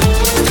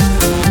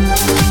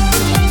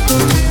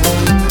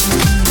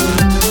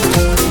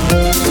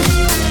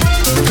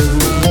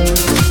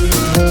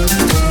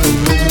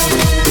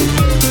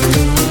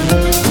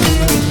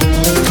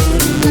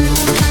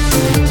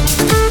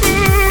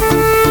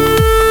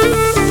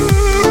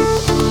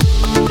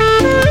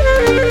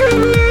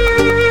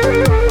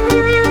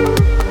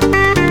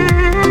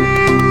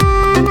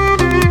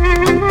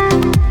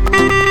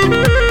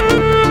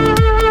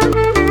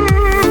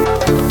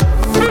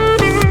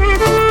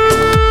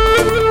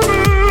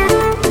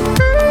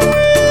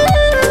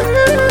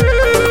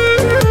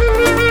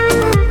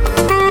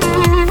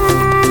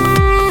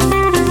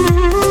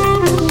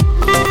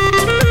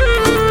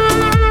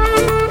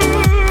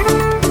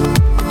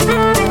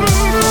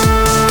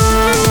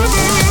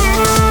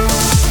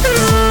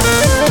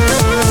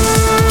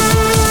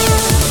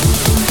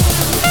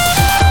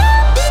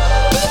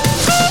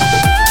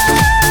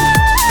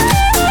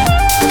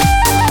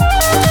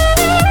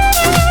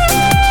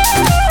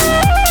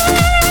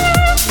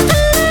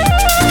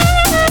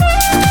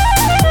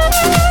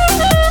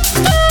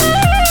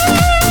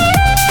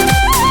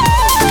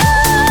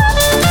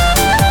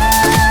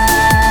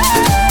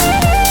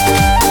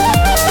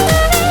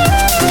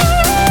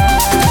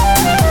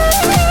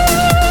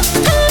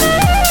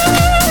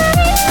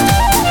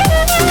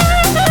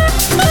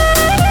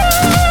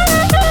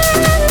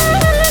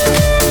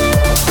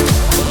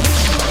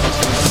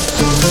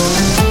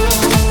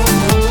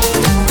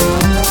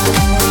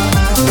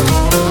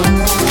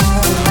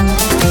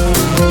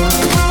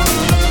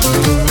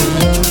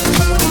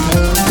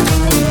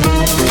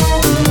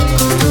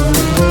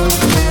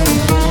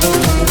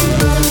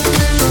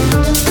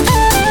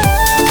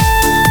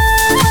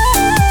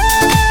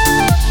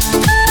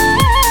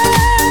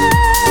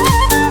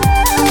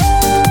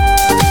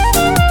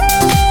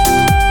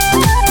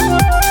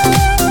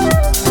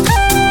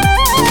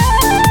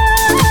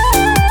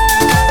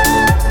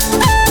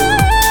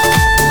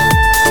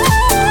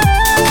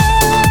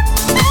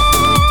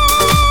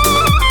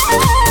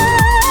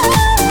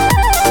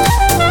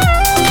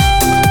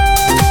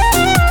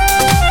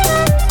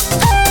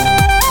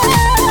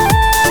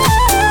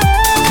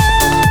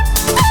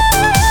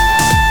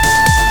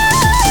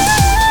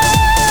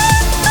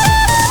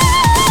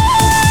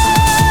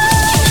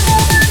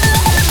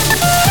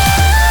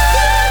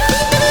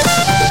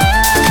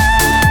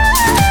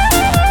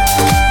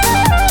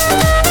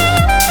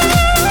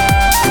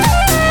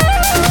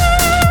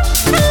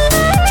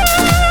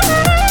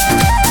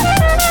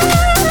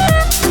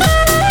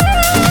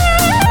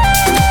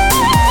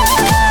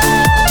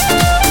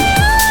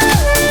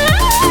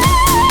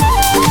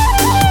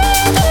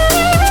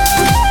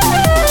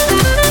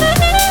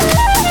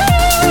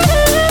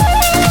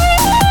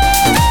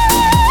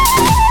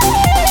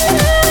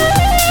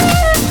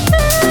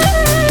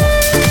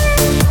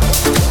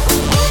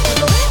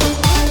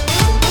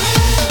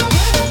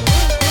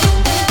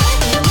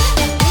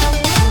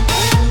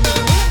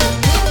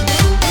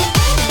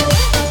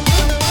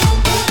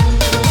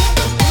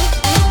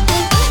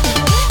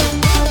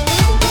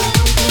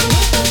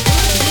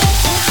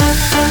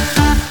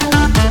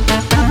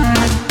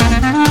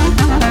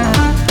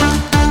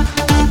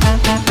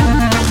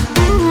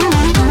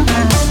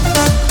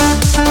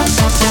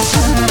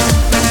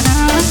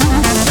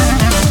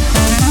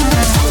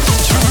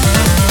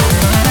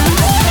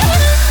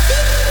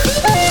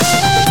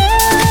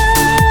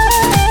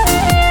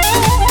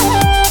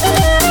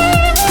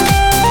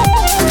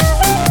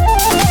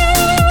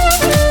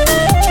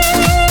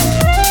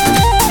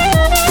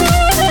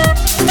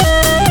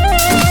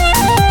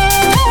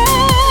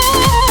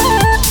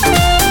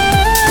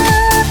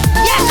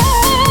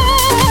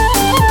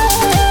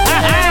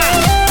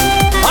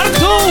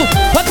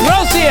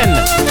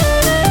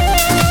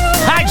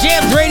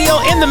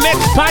 the mix.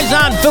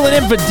 Paisan filling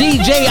in for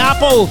DJ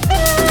Oppo.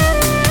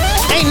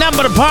 Ain't nothing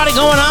but a party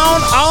going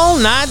on all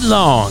night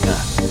long.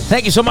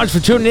 Thank you so much for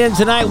tuning in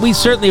tonight. We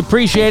certainly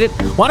appreciate it.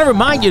 Want to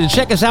remind you to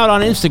check us out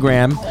on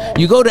Instagram.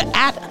 You go to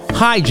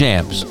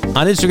 @HighJams.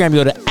 On Instagram,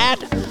 you go to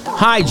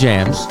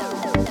 @HighJams.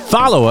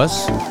 Follow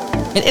us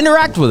and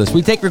interact with us.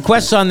 We take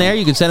requests on there.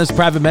 You can send us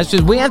private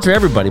messages. We answer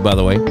everybody, by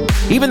the way.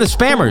 Even the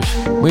spammers.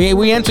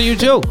 We answer you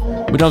too.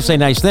 We don't say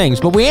nice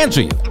things, but we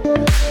answer you.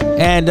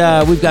 And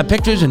we've got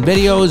pictures and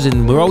videos,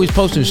 and we're always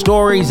posting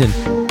stories, and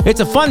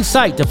it's a fun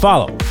site to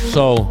follow.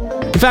 So,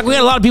 in fact, we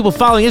got a lot of people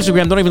following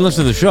Instagram don't even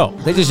listen to the show.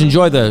 They just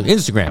enjoy the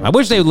Instagram. I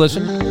wish they would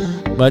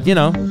listen, but, you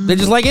know, they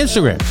just like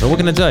Instagram. So what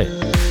can I tell you?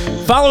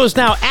 Follow us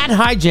now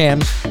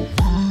 @HighJams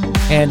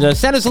and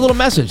send us a little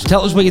message.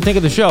 Tell us what you think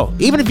of the show.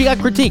 Even if you got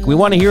critique, we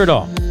want to hear it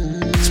all.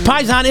 It's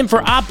Paisan in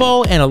for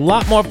Oppo, and a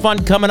lot more fun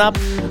coming up.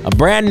 A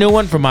brand new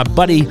one from my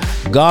buddy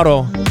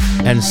Garo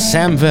and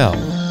Samvel.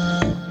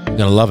 You're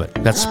going to love it.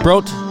 That's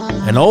Sprout,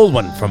 an old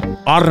one from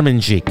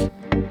Armenchik.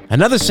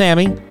 Another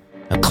Sammy,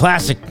 a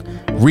classic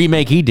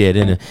remake he did,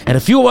 and a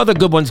few other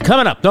good ones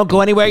coming up. Don't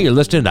go anywhere. You're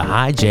listening to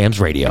High Jams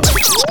Radio.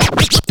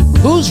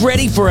 Who's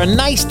ready for a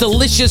nice,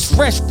 delicious,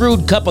 fresh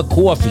brewed cup of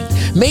coffee?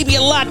 Maybe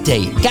a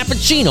latte,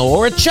 cappuccino,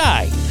 or a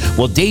chai?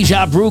 Well,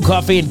 Deja Brew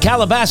Coffee in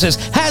Calabasas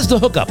has the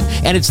hookup,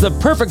 and it's the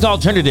perfect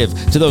alternative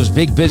to those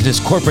big business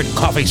corporate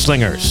coffee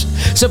slingers.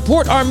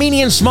 Support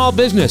Armenian small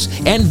business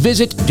and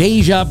visit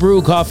Deja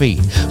Brew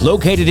Coffee.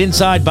 Located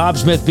inside Bob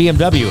Smith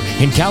BMW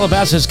in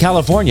Calabasas,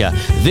 California,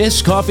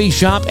 this coffee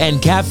shop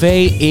and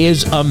cafe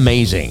is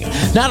amazing.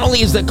 Not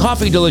only is the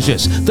coffee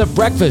delicious, the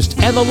breakfast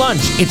and the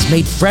lunch, it's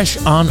made fresh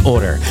on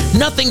order.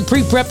 Nothing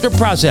pre-prepped or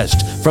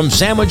processed. From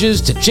sandwiches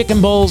to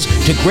chicken bowls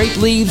to grape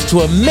leaves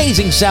to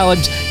amazing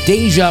salads,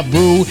 Deja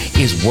Brew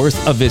is worth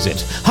a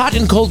visit. Hot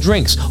and cold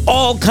drinks,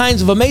 all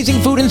kinds of amazing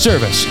food and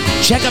service.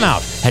 Check them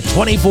out at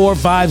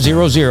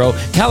 24500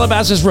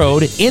 Calabasas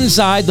Road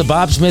inside the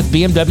Bob Smith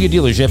BMW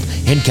dealership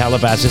in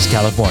Calabasas,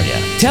 California.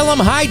 Tell them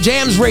High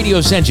Jams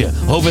Radio sent you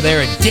over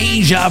there at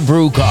Deja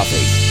Brew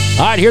Coffee.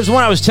 All right, here's the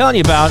one I was telling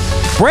you about.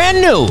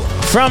 Brand new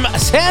from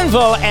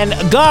Sanvo and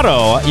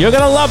Garo. You're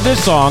going to love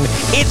this song.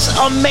 It's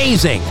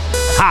amazing.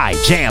 High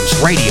Jams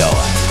Radio.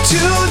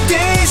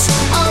 Today's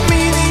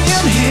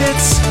Armenian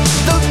hits,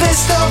 the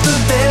best of the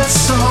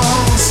best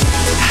songs.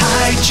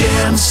 High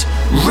Jams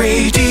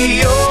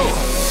Radio.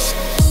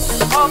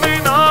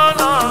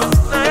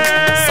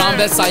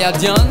 Samvel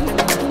Sayadyan,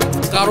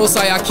 Garo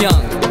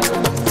Sayakyan,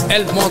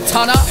 El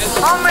Montana.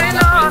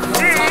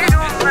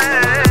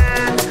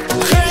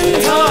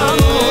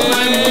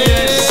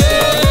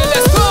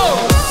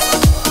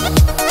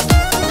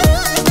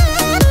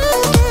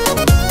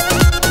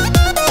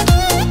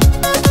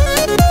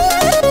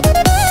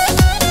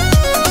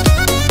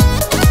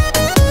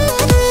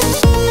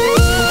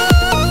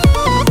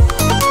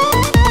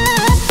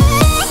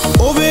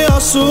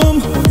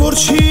 Որ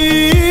չի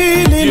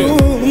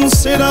լինում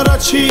սեր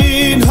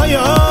առաջին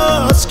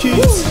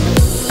հայացքից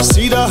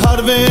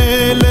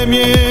Սիրահարվել եմ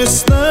ես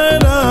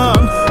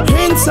նրան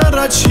հենց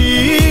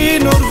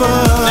առաջին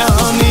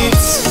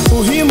օրվանից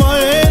Ու հիմա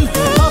էլ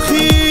ախ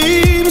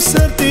իմ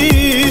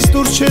սրտից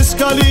դուր չես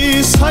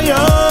գալիս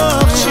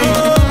հայախչի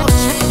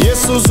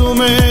Ես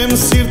ուզում եմ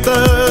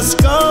սիրտս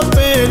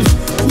կապել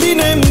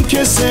լինեմ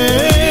քեզ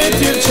հետ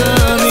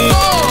երջանիկ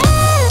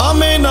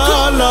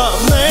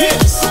Ամենալավն ես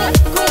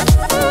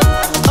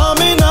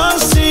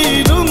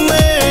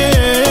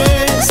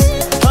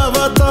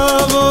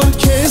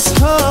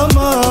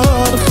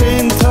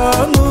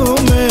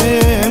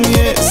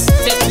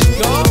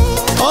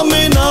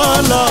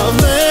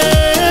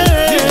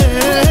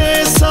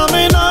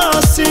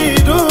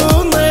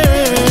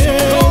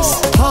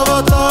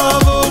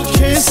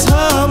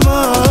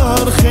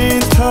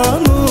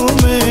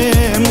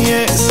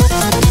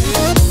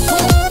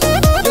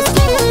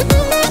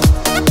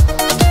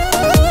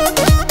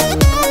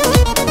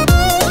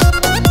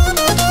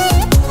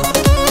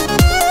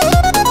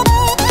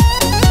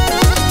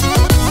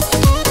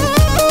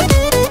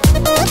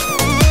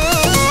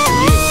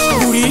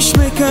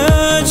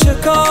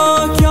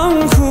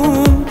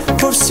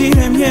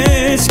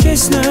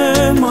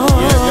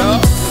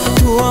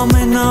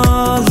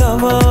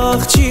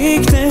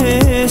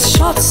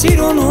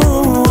Սիրուն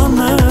ու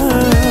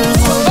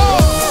անեմ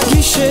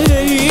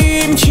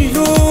Գիշերեիմ չի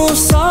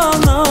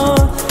լուսանա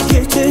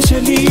Եթե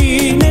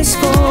չլինես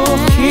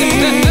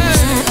կողքից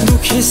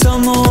Դու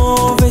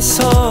քեզանով ես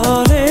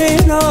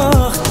արել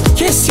ախ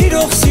Քեզ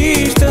սիրող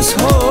սիրտս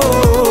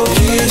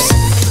հոգիս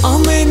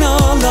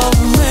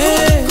Ամենալավն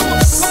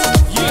ես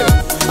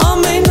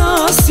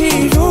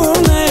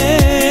Ամենասիրուն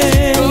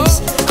ես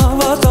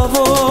Հավատա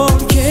որ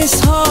քեզ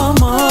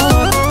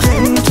համար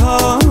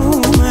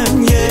Հենթանում եմ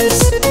ես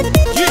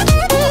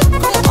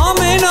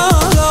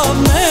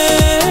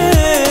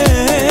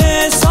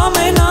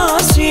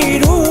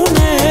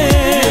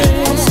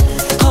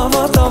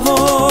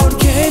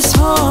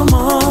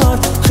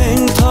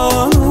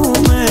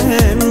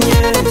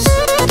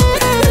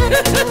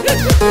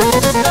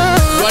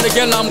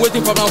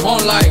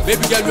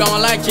girl, you are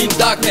like in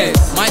darkness.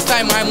 My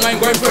time, my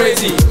mind going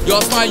crazy.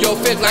 Your smile, your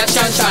face like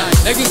sunshine.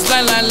 Like this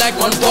line like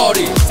one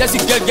body. Sexy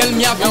girl,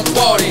 me have your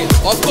body.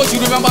 Of course you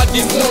remember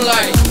this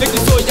moonlight. Make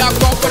it so you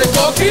come for the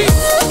talkie.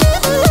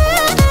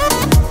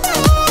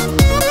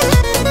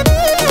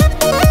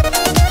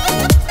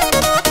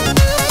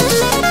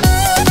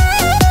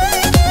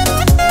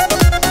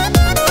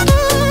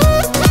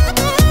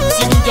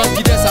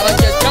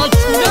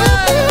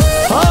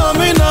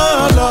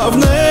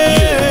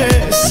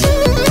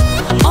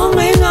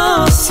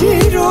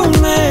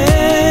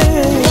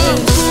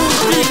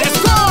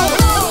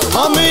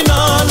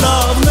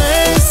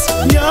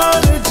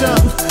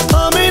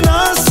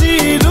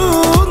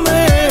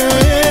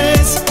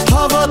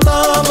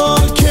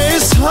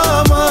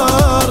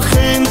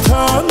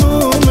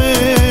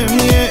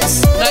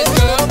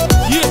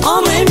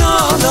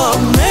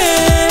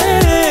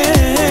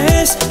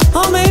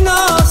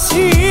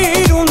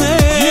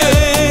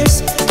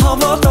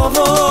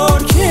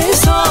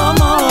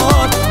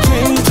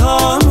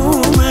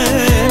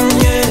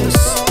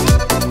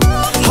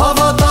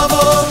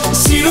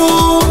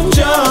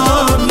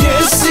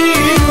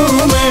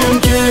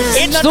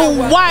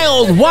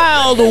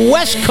 Wild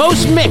West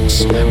Coast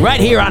mix right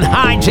here on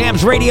High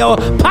Jams Radio.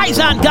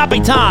 Paisan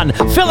Capitan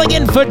filling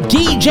in for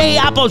DJ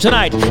Apple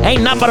tonight.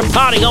 Ain't nothing but a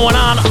party going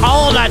on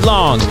all night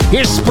long.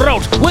 Here's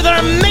Sprout with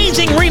an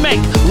amazing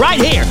remake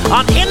right here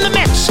on In the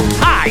Mix,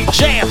 High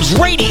Jams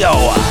Radio.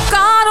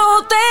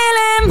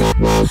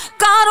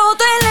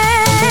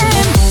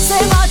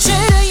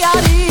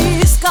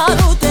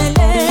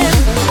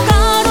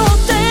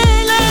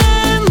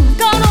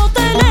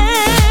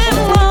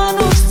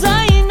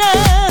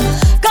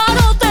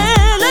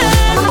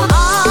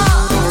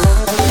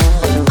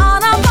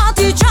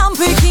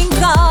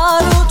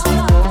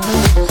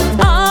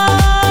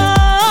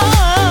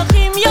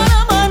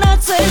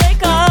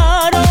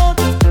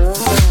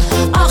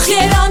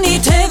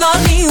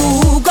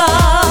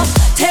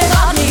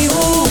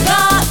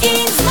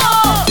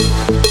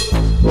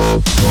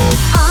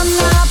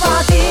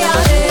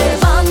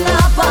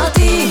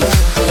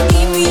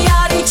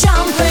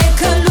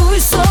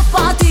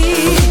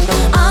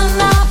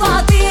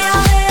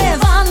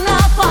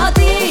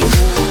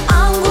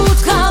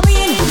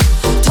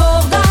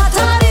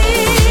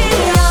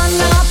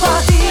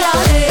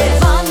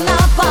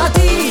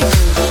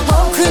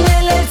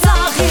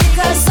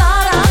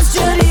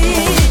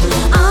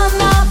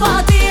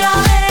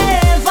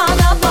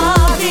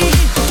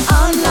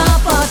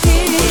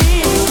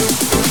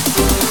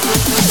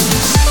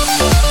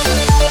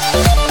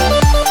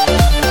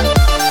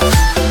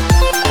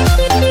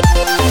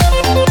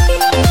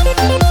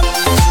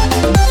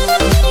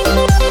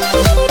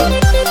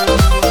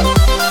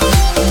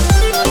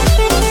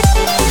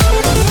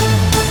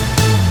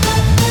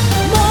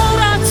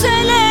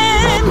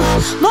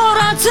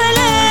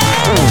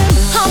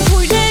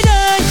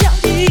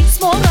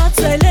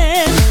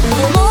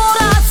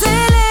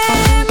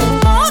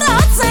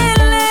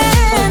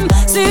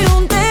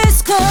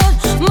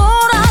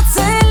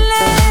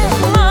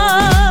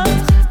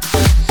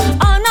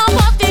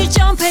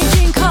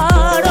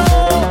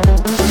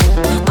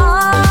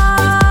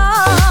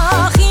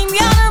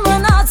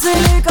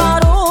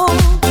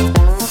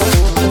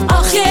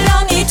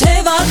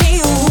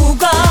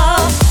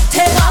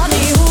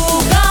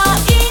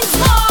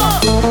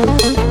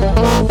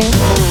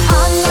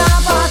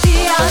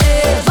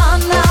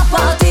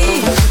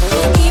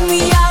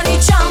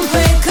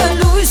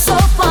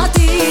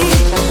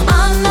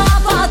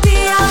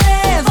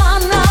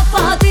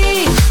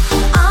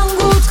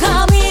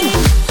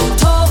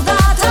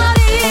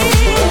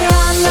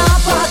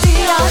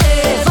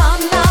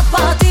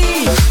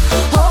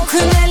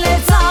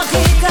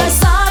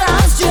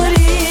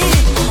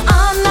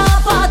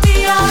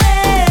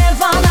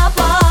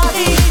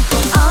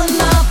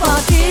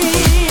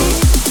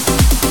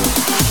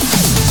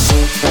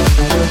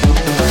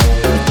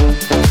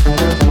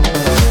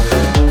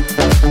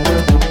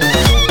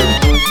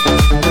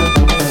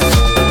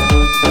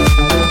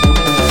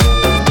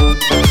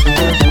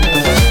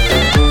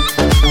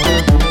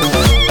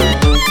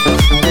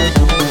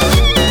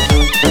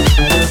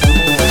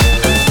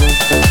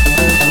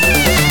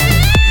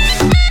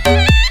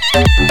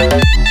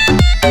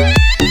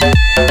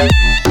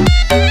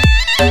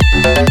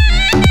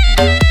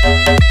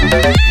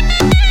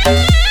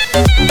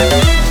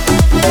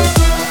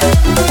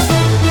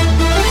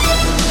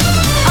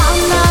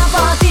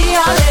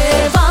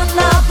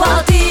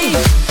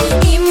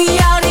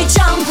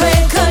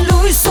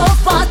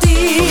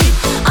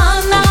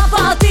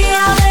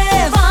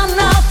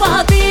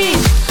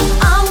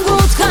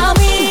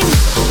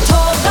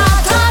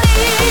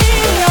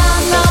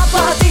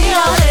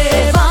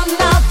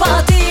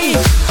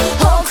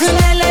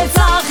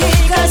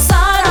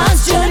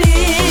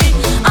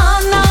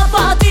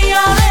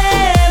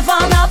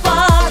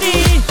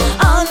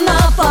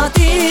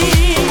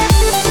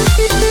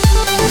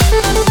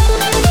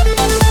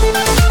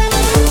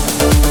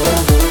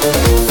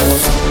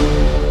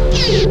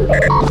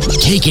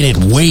 Taking it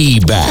way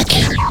back.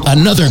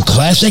 Another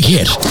classic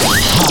hit.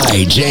 High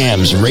High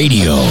Jams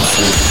Radio.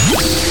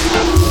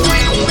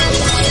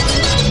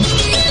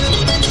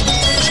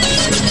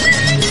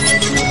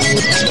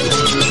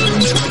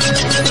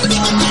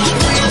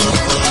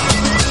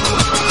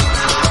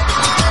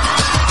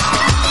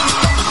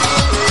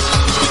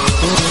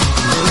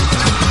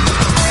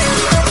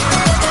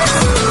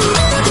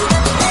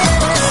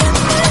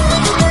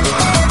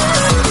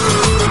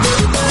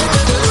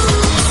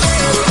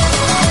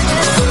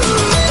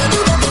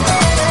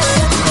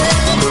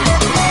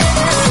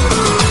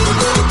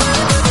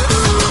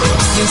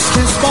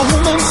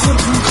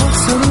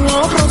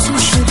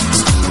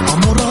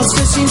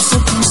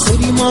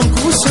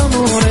 Մանկության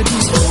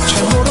օրերից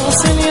չեմ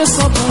մոռացել ես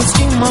ապրած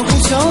իմ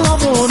մանկության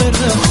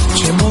լավոները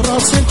չեմ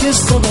մոռացել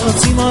քեզ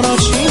տված իմ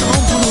առաջին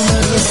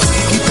համբուրումները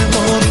գիտեմ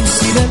որ ինձ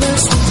սիրել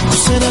ես ու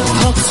սերը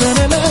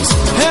հացրել ես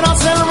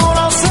հեռացել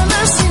մոռացել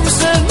ես իմ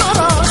սերն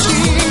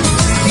առաջին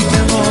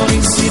գիտեմ որ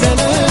ինձ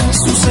սիրել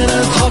ես ու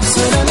սերը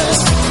հացրել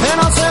ես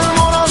հեռացել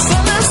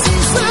մոռացել ես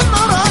իմ սերն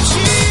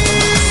առաջին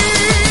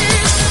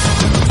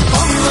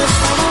անում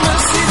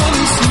ես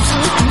սիրելիս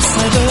իմ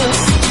սերը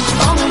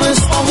անում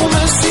ես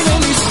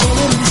սիրելիս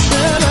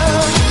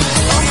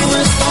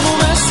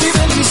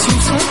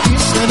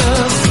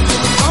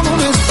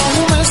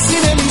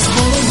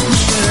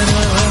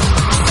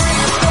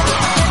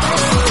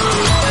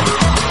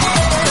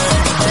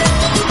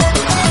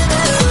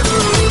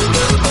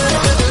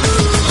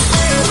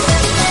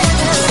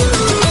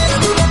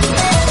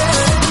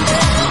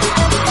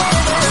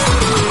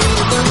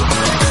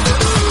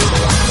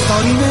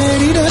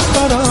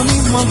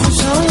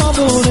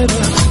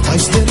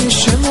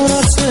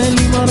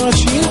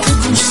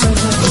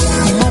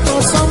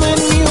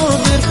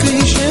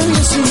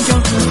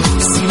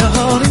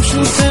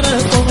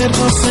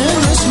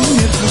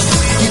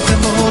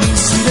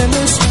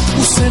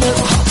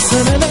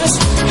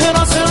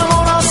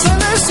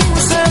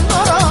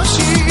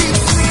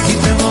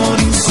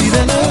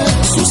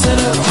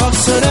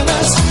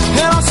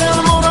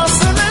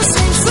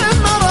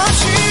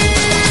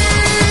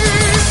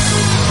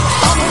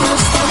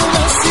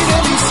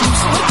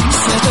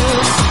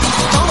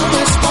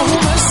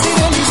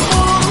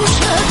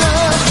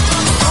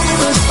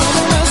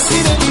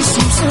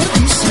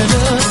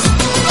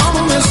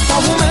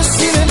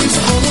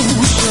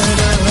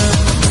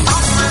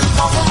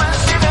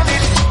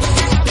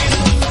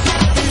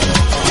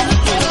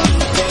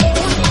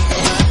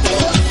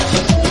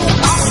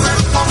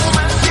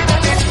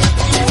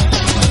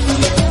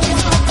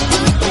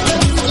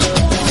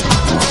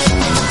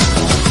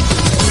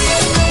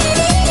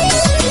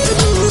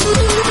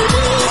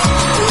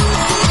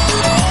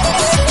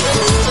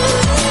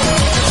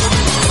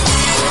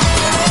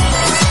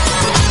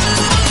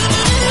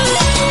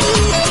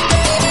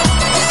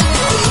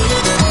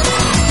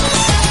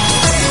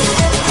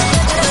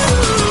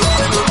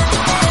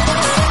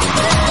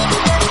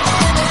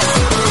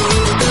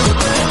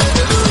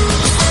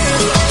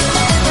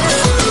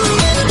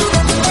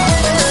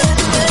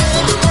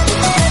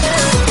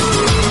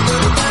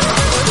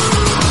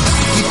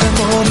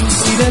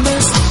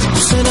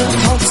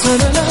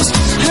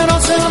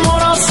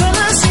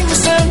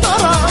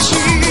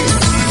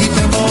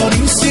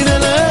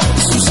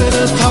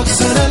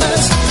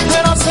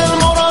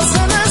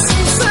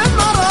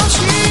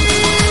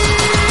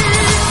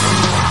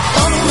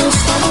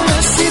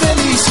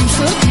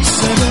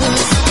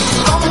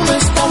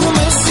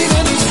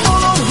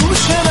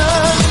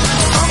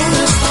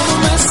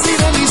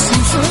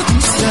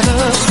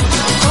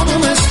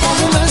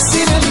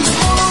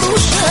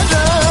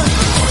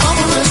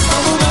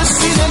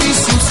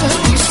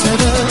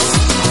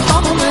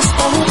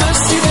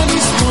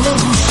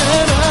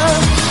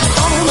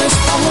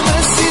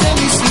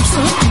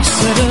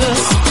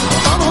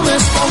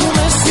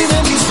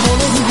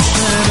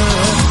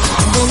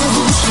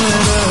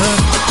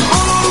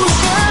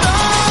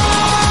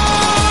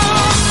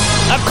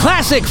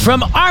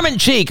From Armin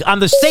Cheek on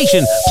the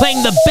station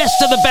playing the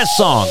best of the best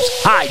songs.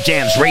 High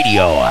Jams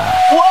Radio.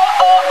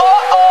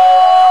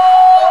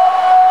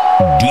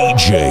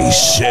 DJ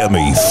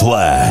Sammy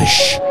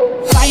Flash.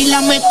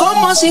 Báilame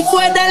como si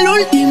fuera la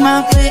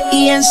última vez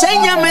y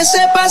enséñame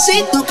ese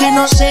pasito que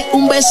no sé,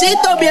 un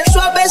besito bien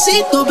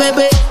suavecito,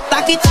 bebé.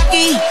 Taqui,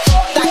 taqui,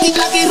 taqui,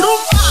 taqui,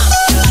 rumba.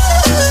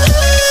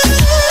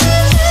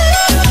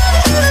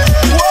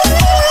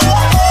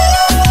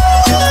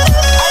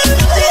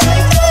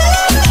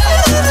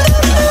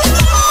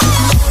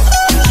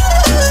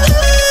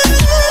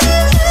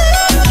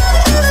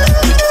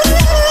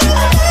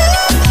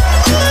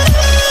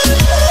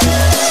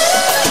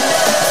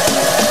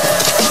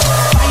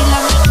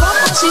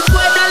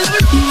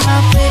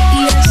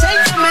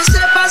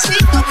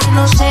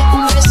 No sé,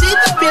 un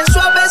besito bien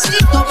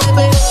suavecito,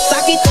 bebé.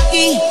 Taqui,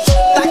 taqui,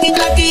 taqui,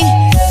 taqui.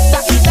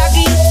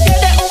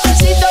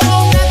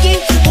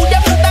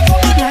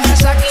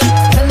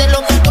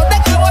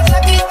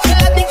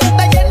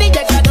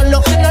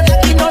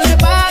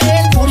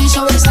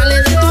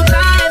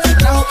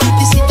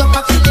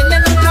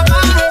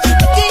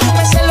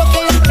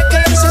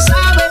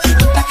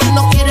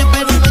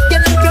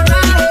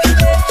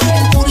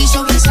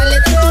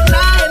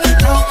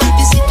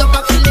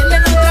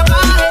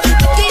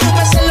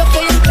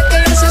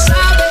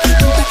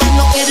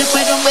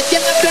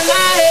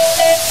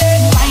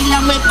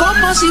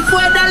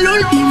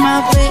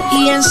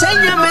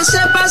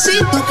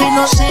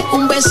 no sé,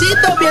 un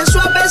besito bien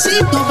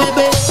suavecito,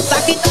 bebé.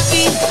 Taqui,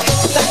 taqui,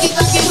 taqui,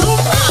 taqui,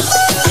 rumba.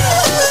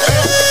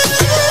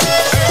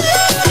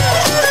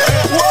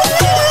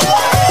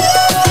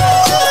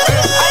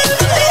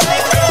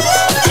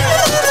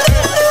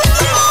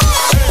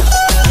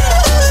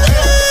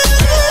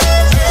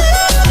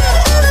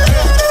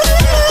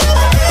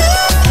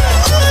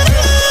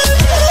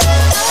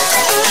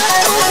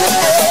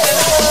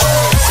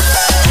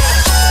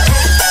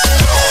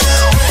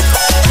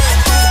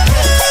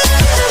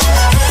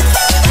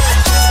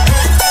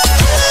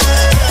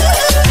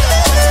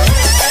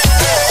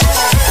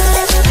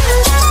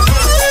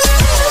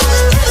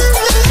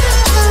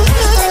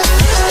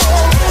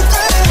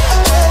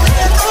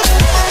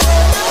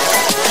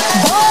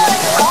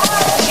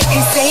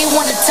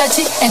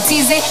 And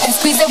tease it and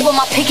squeeze it with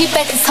my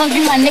piggyback. It's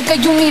hungry, my nigga,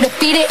 you need to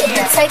feed it. If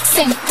the text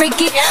ain't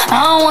freaky, I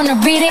don't wanna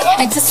read it.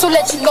 And just to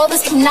let you know,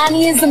 this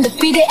Punani is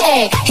undefeated.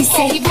 Ay, he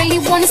said he really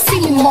wanna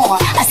see me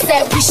more. I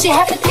said we should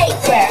have a date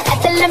where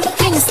at the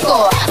Lamborghini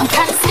store. I'm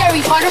kinda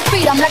scary, hard to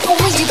read, I'm like a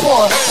Ouija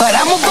board. But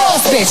I'm a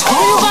boss bitch, who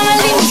you gonna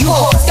leave me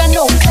for? Got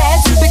no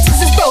class,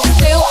 bitches is broke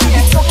still. I be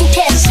talking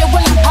cash shit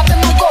when I'm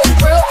popping my gold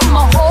grill. I'm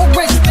a whole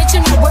rich bitch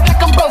and I work like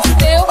I'm broke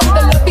still.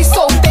 The love be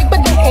so big, but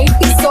the hate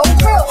be so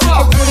real.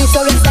 El booty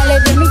sobresale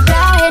de mi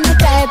traje, no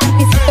traje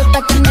pantisito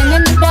pa' que nene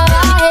no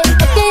trabaje.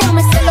 Es que yo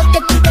me sé lo que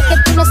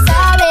tú no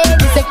sabes.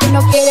 Dice que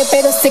no quiere,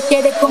 pero se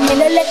quiere comer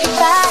el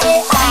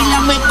equipaje.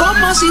 Báilame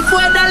como si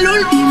fuera la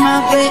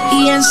última vez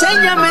y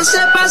enséñame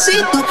ese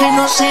pasito que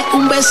no sé,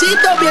 un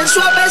besito bien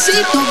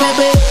suavecito,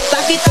 bebé.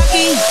 Taqui,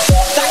 taqui,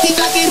 taqui,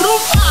 taqui,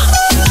 rumba.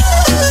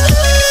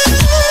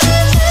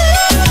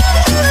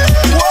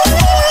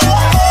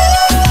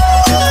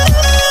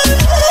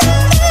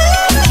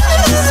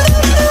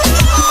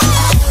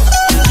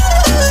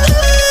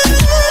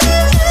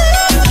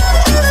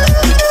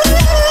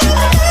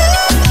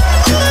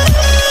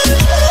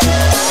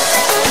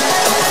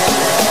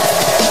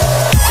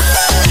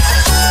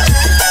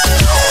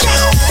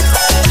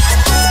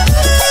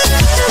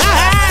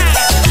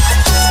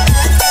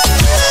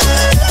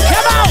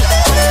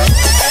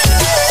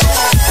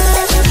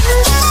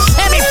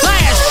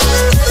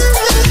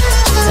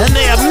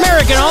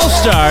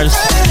 Stars,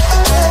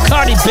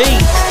 Cardi B,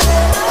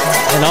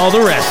 and all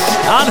the rest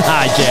on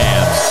High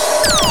Jams.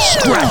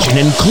 Scratching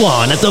and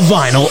clawing at the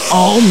vinyl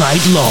all night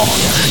long.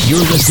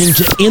 You're listening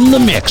to In the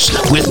Mix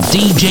with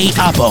DJ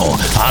Apo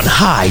on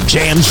High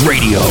Jams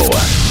Radio.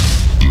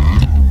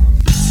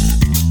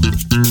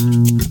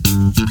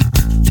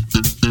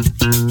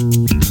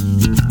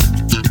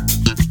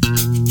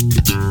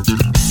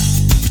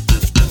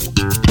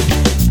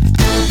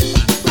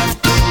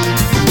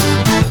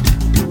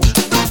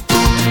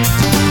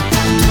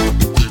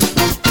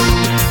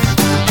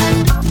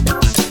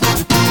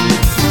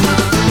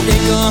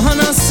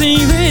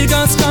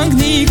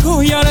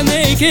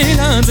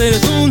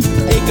 Zertun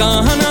eka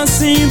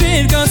hanasi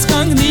bergas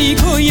kangni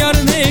ko yar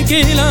ne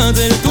kela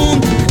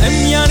zertun em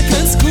yar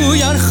kansku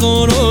yar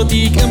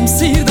khorodi kam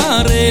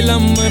sirdar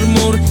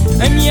lamrmur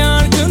em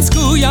yar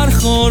kansku yar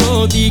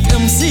khorodi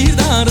kam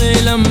sirdar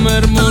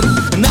lamrmur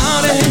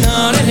nare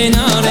nare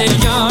nare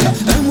yar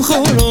em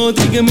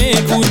khorodi me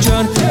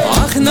kuchar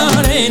akh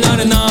nare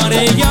nare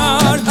nare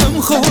yar em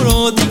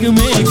khorodi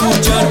me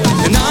kuchar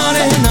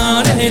nare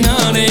nare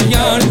nare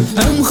yar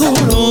em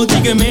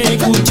khorodi me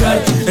kuchar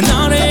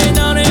nare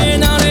nare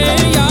nare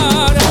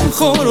yar em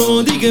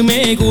khorodi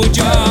me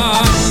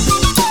kuchar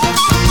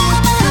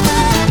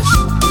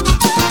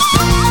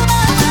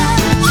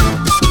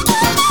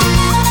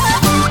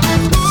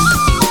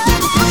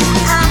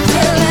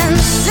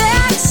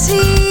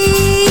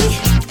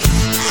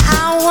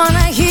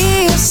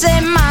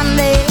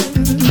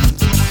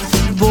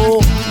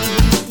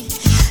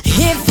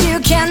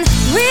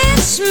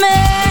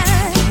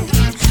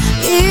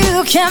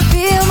You can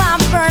feel my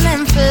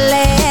burning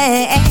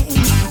flame.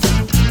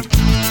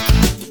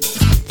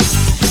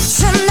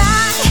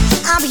 Tonight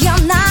I'll be your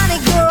naughty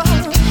girl.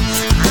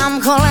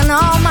 I'm calling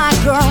all my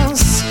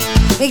girls.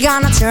 We're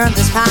gonna turn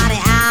this party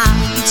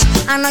out.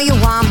 I know you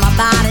want my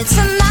body.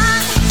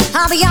 Tonight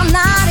I'll be your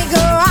naughty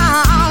girl.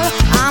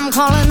 I'm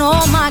calling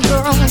all my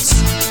girls.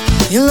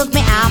 You look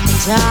me up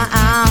and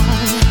down,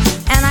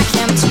 and I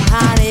came to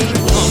party.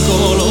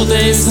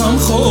 Kolode sam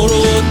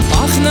khorod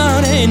akh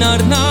nare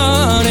nar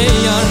nare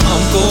yar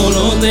ham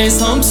kolode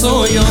sam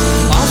soyo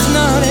akh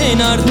nare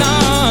nar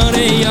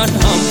nare yar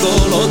ham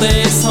kolode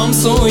sam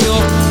soyo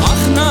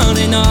akh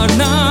nare nar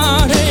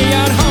nare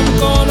yar ham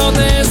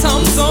kolode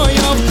sam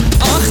soyo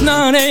akh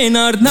nare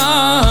nar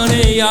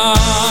nare yar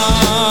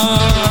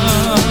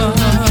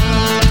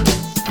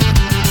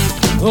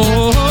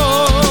oh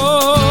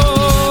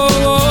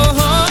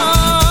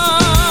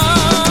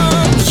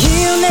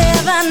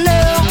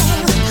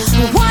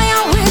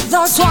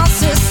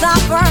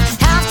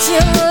have to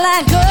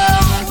let go.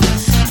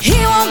 He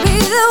won't be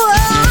the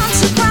one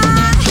to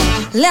cry.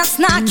 Let's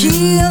not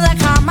kill the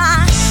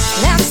karma.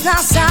 Let's not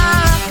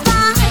start a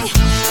fight.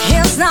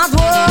 It's not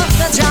worth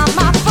the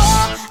drama for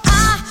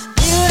a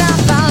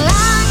beautiful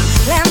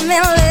life. Let me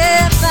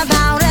live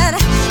about it.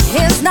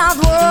 It's not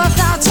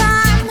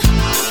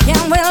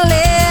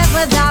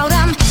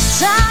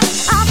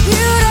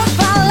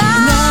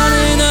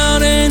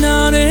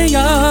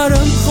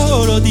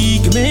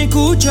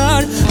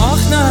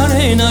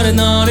nare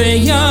nare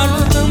yar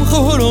Hem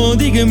khoro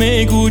dig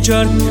me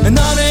kuchar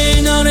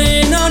Nare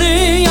nare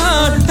nare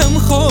yar Hem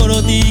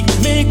khoro dig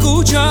me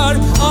kuchar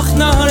Ach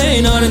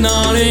nare nare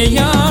nare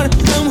yar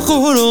Hem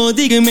khoro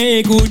dig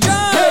me kuchar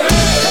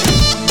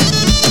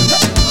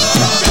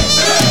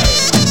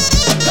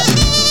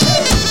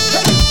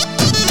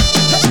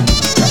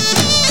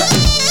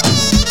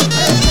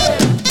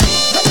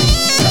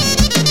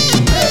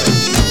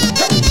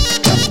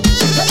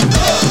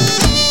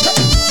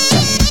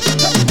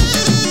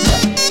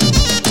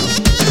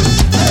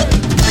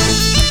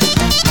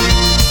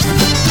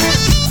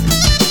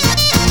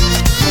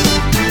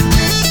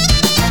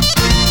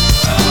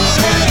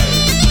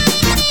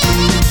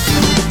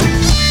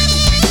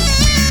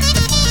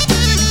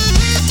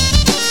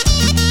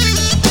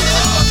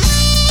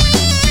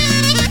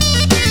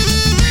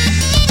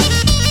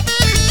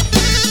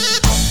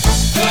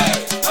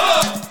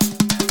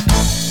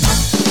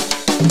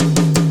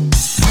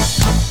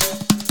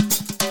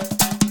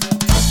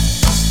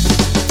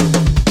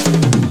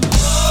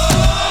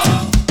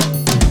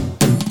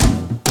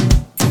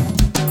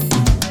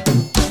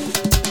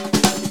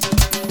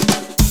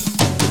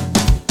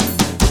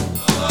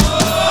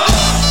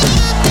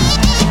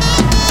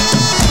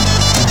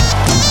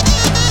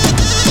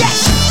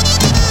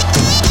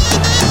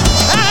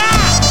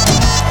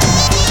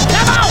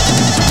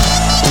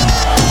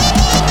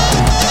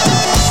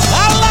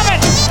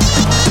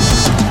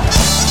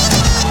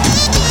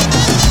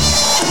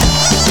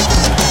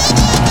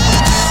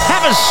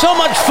So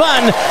much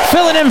fun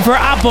filling in for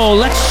Apo.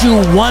 Let's do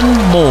one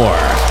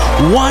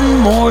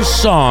more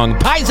song.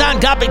 Paisan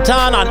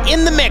Kapitan on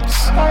In the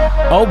Mix.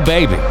 Oh,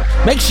 baby.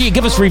 Make sure you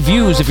give us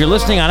reviews if you're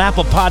listening on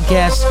Apple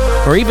Podcasts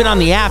or even on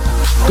the app.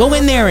 Go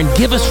in there and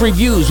give us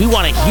reviews. We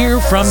want to hear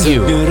from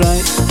you.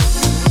 Забирай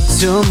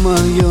все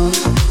мое,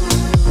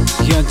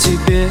 я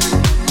тебе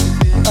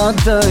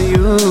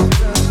отдаю.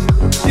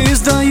 И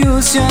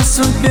сдаюсь я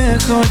судьбе,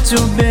 хоть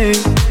убей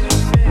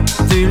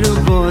ты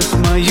любовь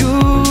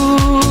мою.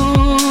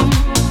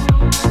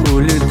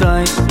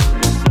 Улетай,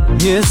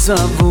 не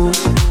зову,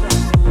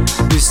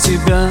 без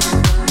тебя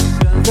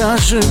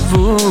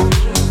доживу.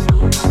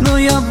 Но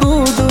я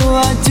буду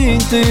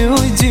один, ты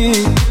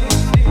уйди,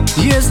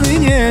 если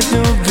нет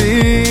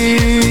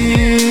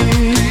любви.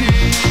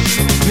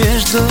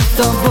 Между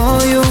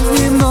тобою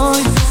и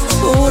мной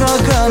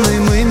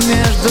ураганы, мы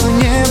между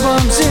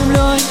небом и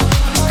землей.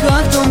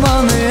 Как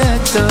туманы,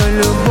 это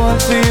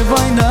любовь и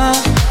война.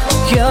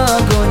 Я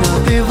огонь,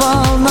 а ты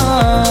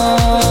волна.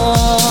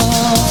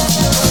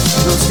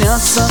 Но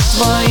снятся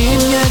твои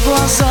мне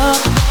глаза,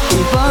 и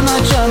по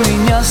ночам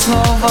меня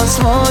снова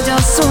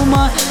сводят с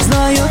ума.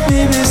 Знают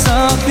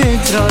небеса,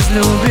 ведь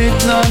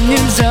разлюбить нам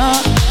нельзя.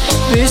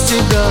 Без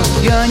тебя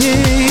я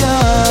не я.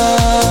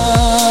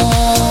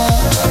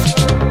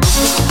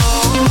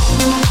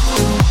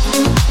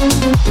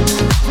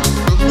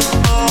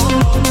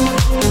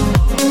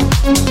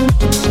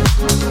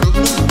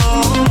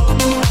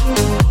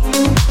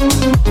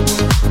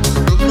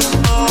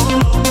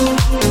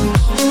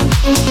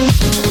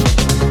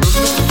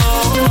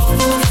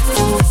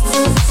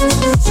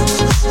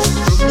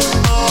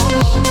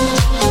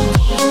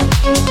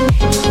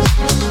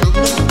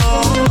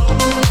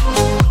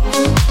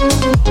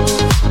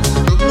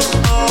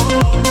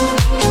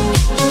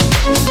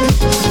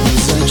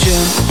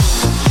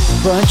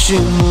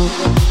 Почему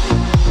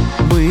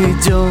мы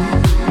идем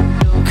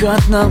к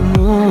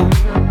одному?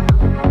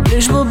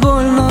 Лишь бы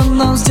больно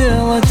нам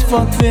сделать в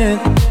ответ,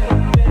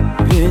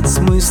 ведь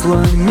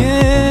смысла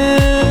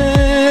нет.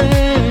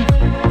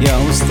 Я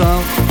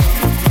устал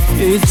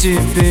и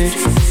теперь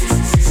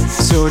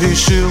все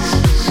решил,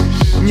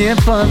 не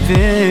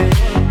поверь.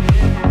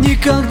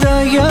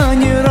 Никогда я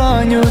не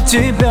раню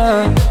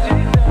тебя,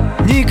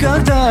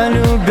 никогда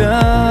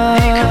любя.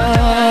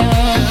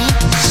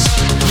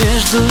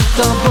 Между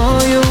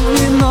тобою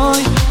и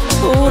мной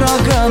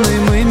ураганы,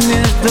 мы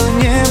между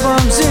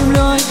небом и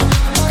землей.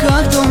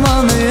 Как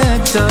туманы,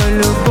 это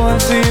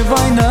любовь и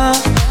война.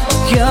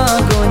 Я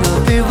огонь, а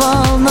ты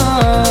волна.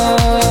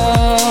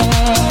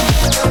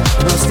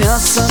 Но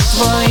снятся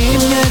твои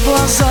мне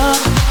глаза,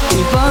 и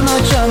по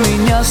ночам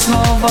меня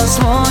снова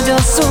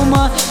сводят с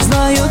ума.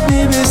 Знают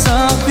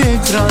небеса,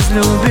 ведь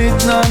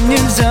разлюбить нам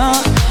нельзя.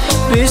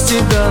 Без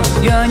тебя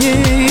я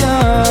не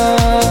я.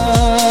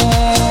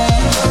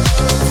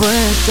 В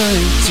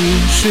этой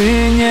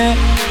тишине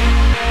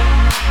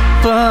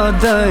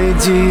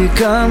подойди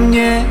ко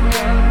мне,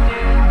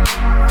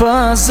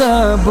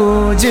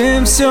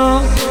 позабудем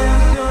все,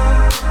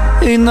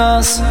 и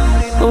нас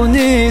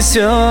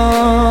унесет.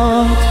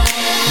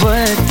 В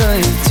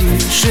этой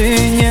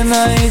тишине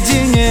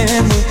наедине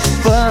мы,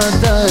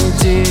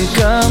 подойди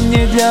ко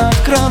мне для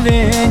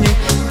откровений.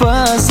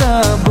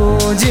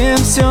 Позабудем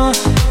все,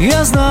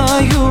 я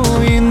знаю,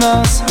 и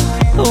нас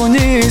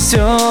унесет.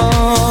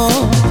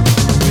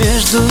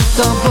 Между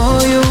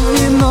тобою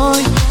и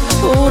мной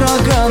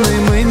ураганы,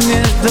 мы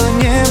между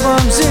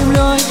небом и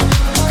землей.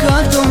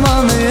 Как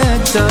туманы,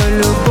 это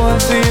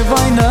любовь и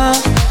война.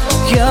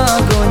 Я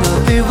огонь, а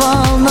ты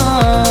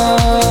волна.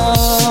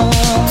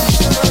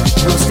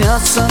 Но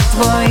улыбнутся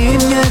твои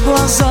мне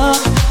глаза.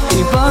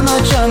 И по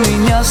ночам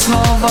меня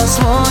снова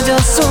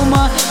сводят с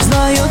ума.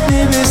 Знают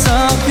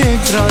небеса,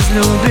 ведь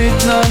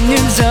разлюбить нам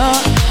нельзя.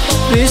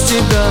 Без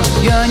тебя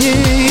я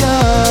не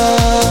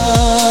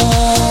я.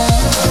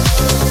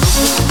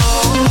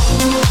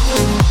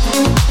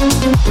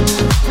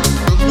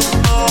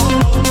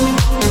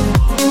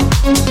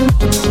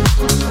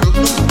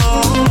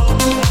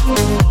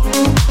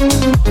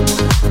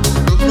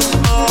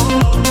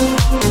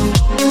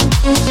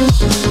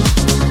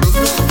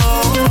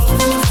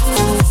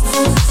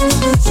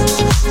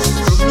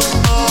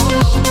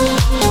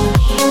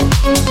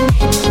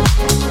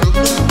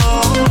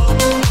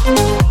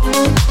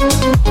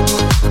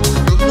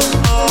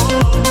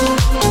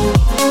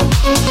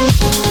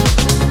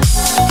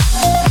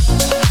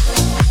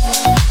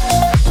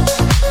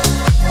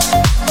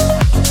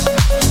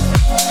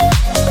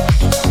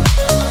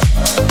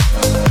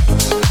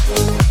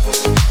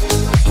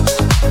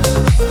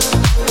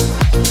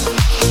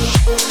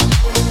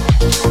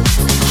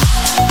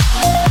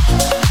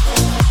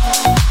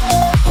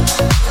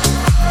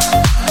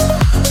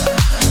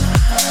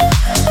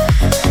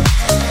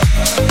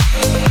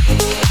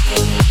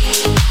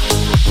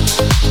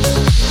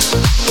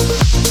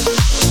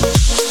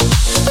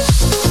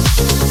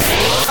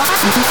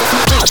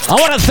 I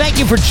want to thank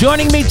you for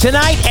joining me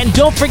tonight, and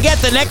don't forget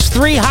the next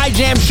 3 High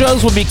Jam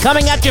shows will be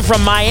coming at you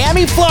from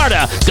Miami,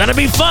 Florida. Gonna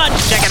be fun.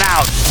 Check it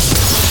out.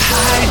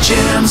 High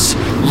Jams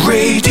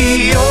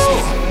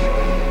Radio.